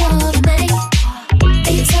 It's automatic.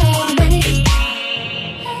 It's automatic.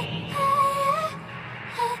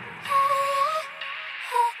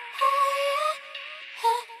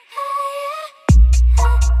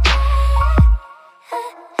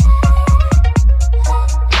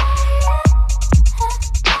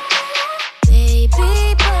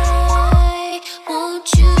 Baby boy, won't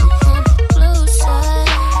you come closer?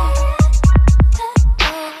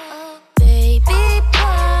 Baby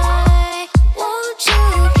boy, won't you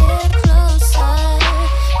get closer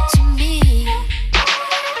to me?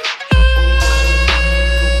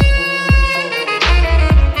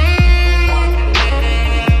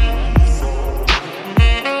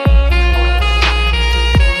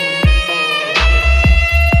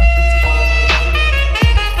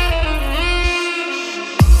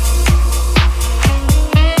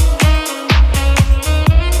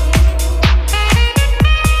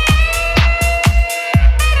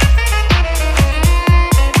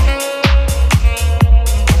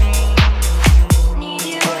 Need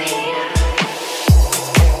you here.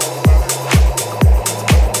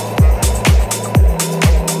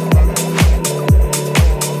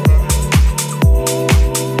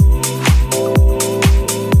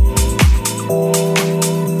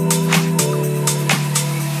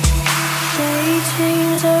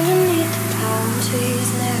 Daydreams underneath the palm trees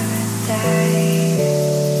never die.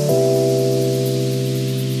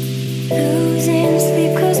 Losing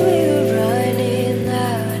sleep 'cause we were running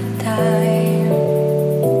out of time.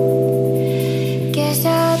 Guess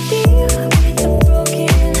I'll deal with a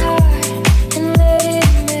broken heart and let it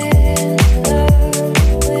mend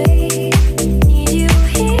away. Need you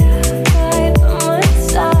here, right by my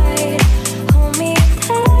side. Hold me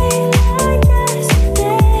tight like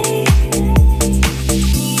yesterday.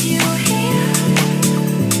 Need you here.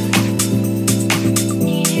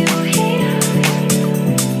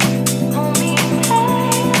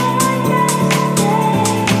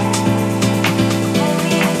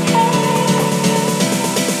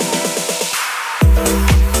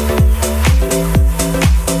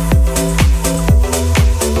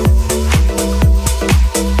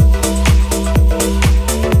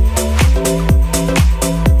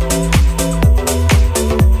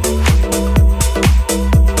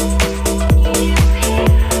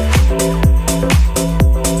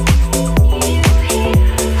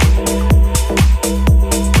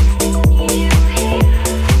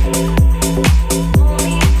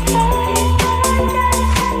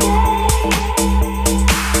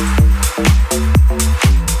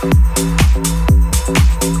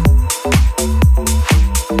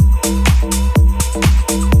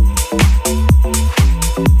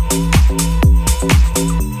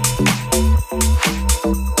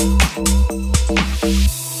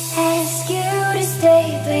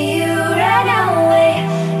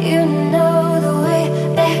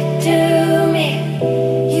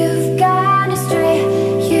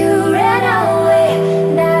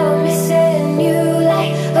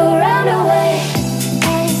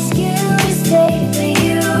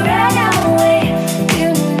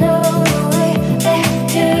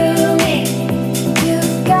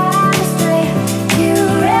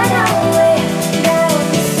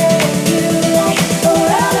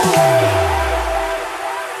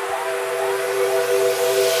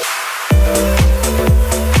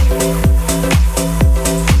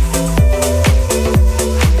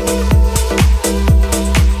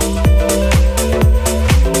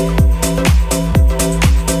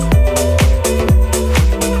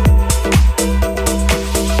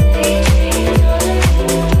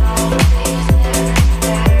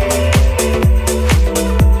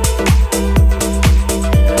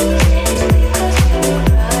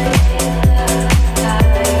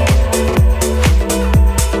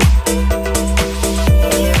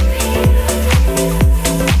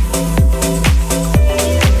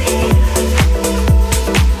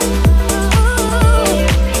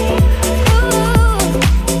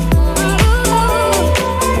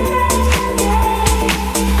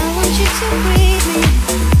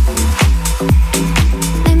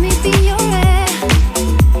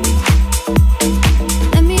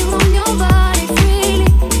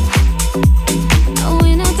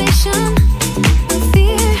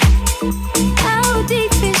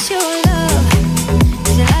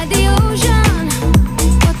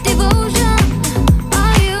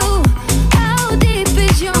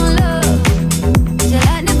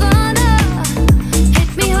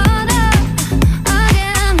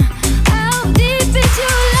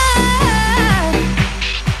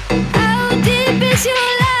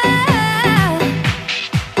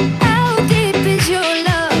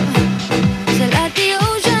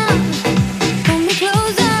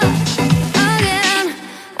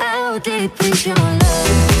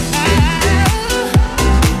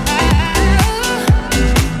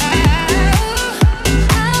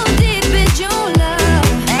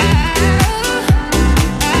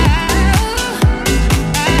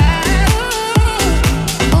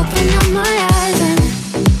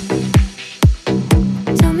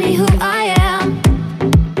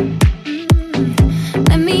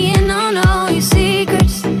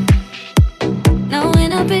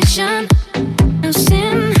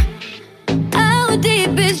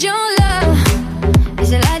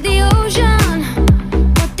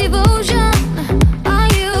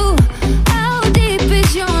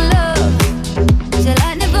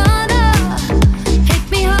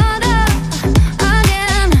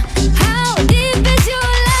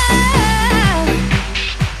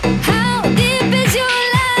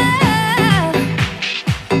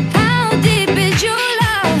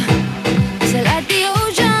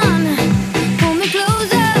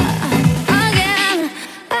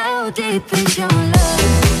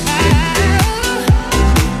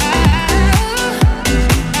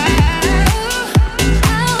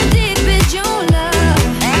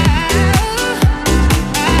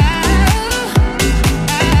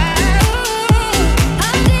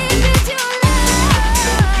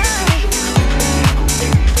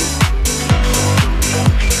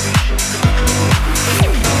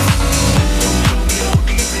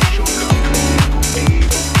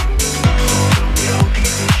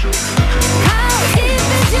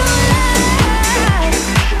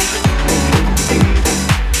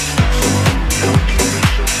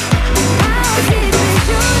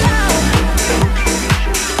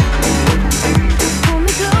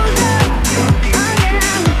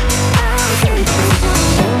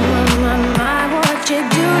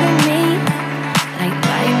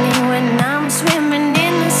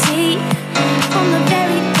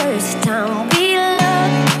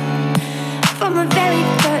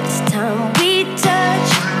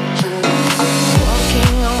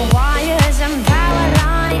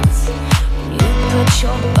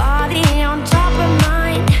 your body on top of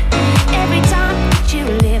mine. Every time that you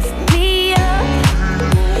lift me up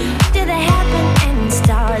to the heaven and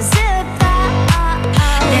stars above.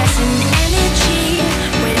 There's an energy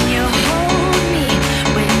when you hold me,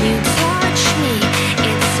 when you touch me.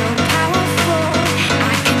 It's so powerful.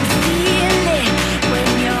 I can feel it when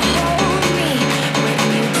you hold me, when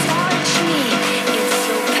you touch me. It's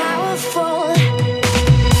so powerful.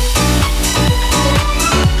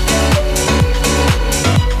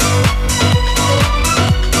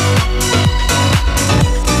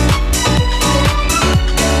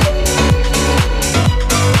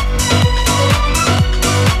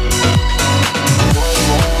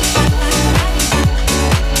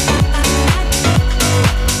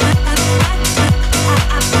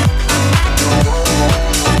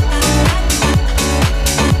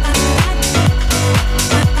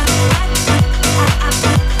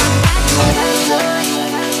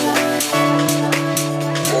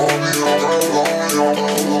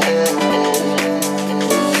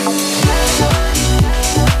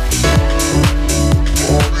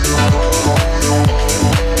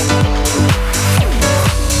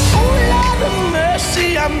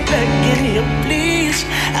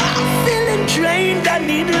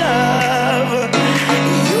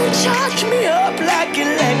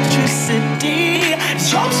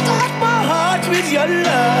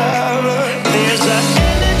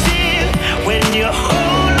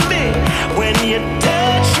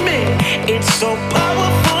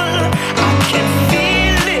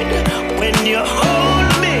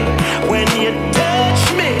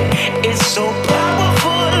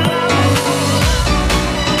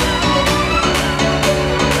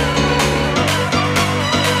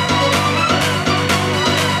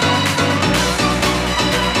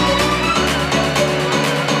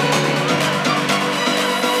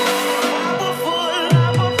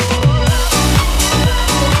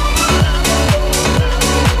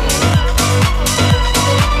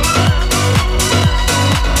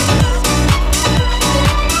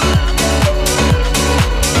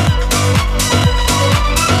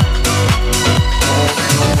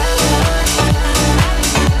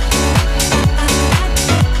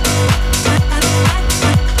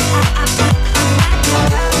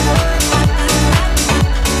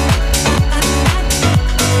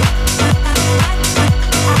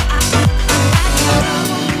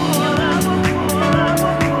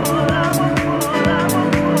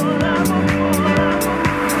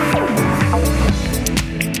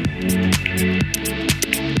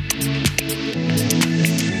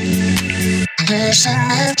 There's a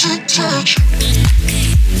magic touch.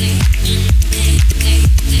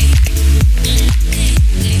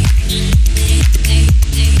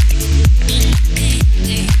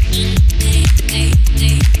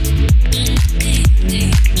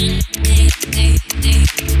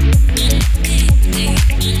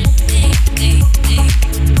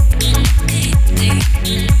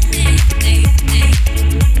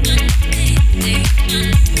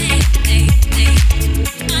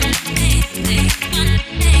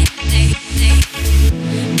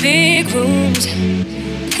 Big rooms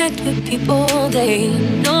packed with people, they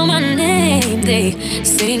know my name. They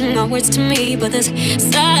sing my words to me, but there's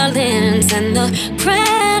silence and the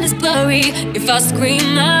crowd is blurry. If I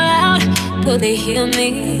scream out, will they hear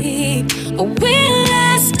me? Or will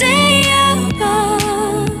I stay up,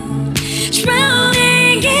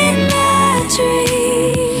 drowning in my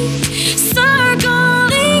dreams,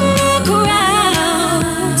 circling the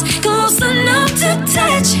crowds, close enough to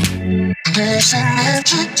touch? There's a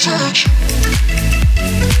magic touch.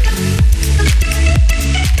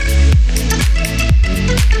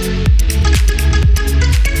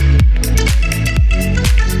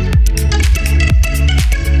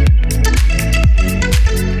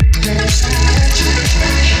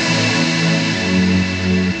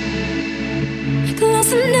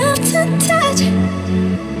 Close enough to touch.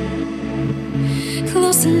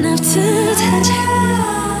 Close enough to touch.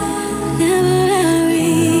 Never out of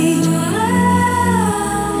reach.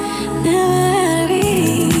 Never out of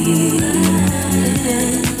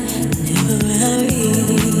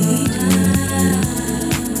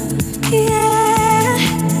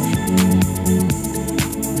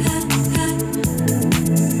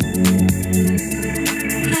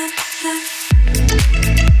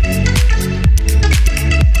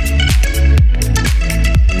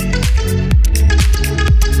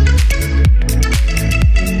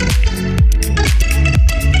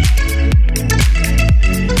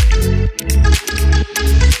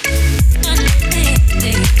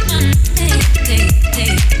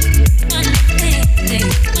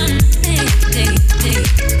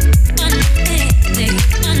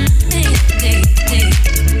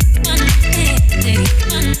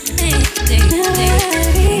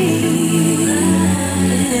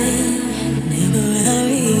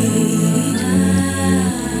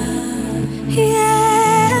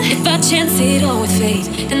chance it all with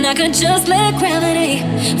fate, then I could just let gravity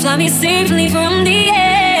fly me safely from the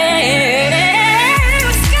air.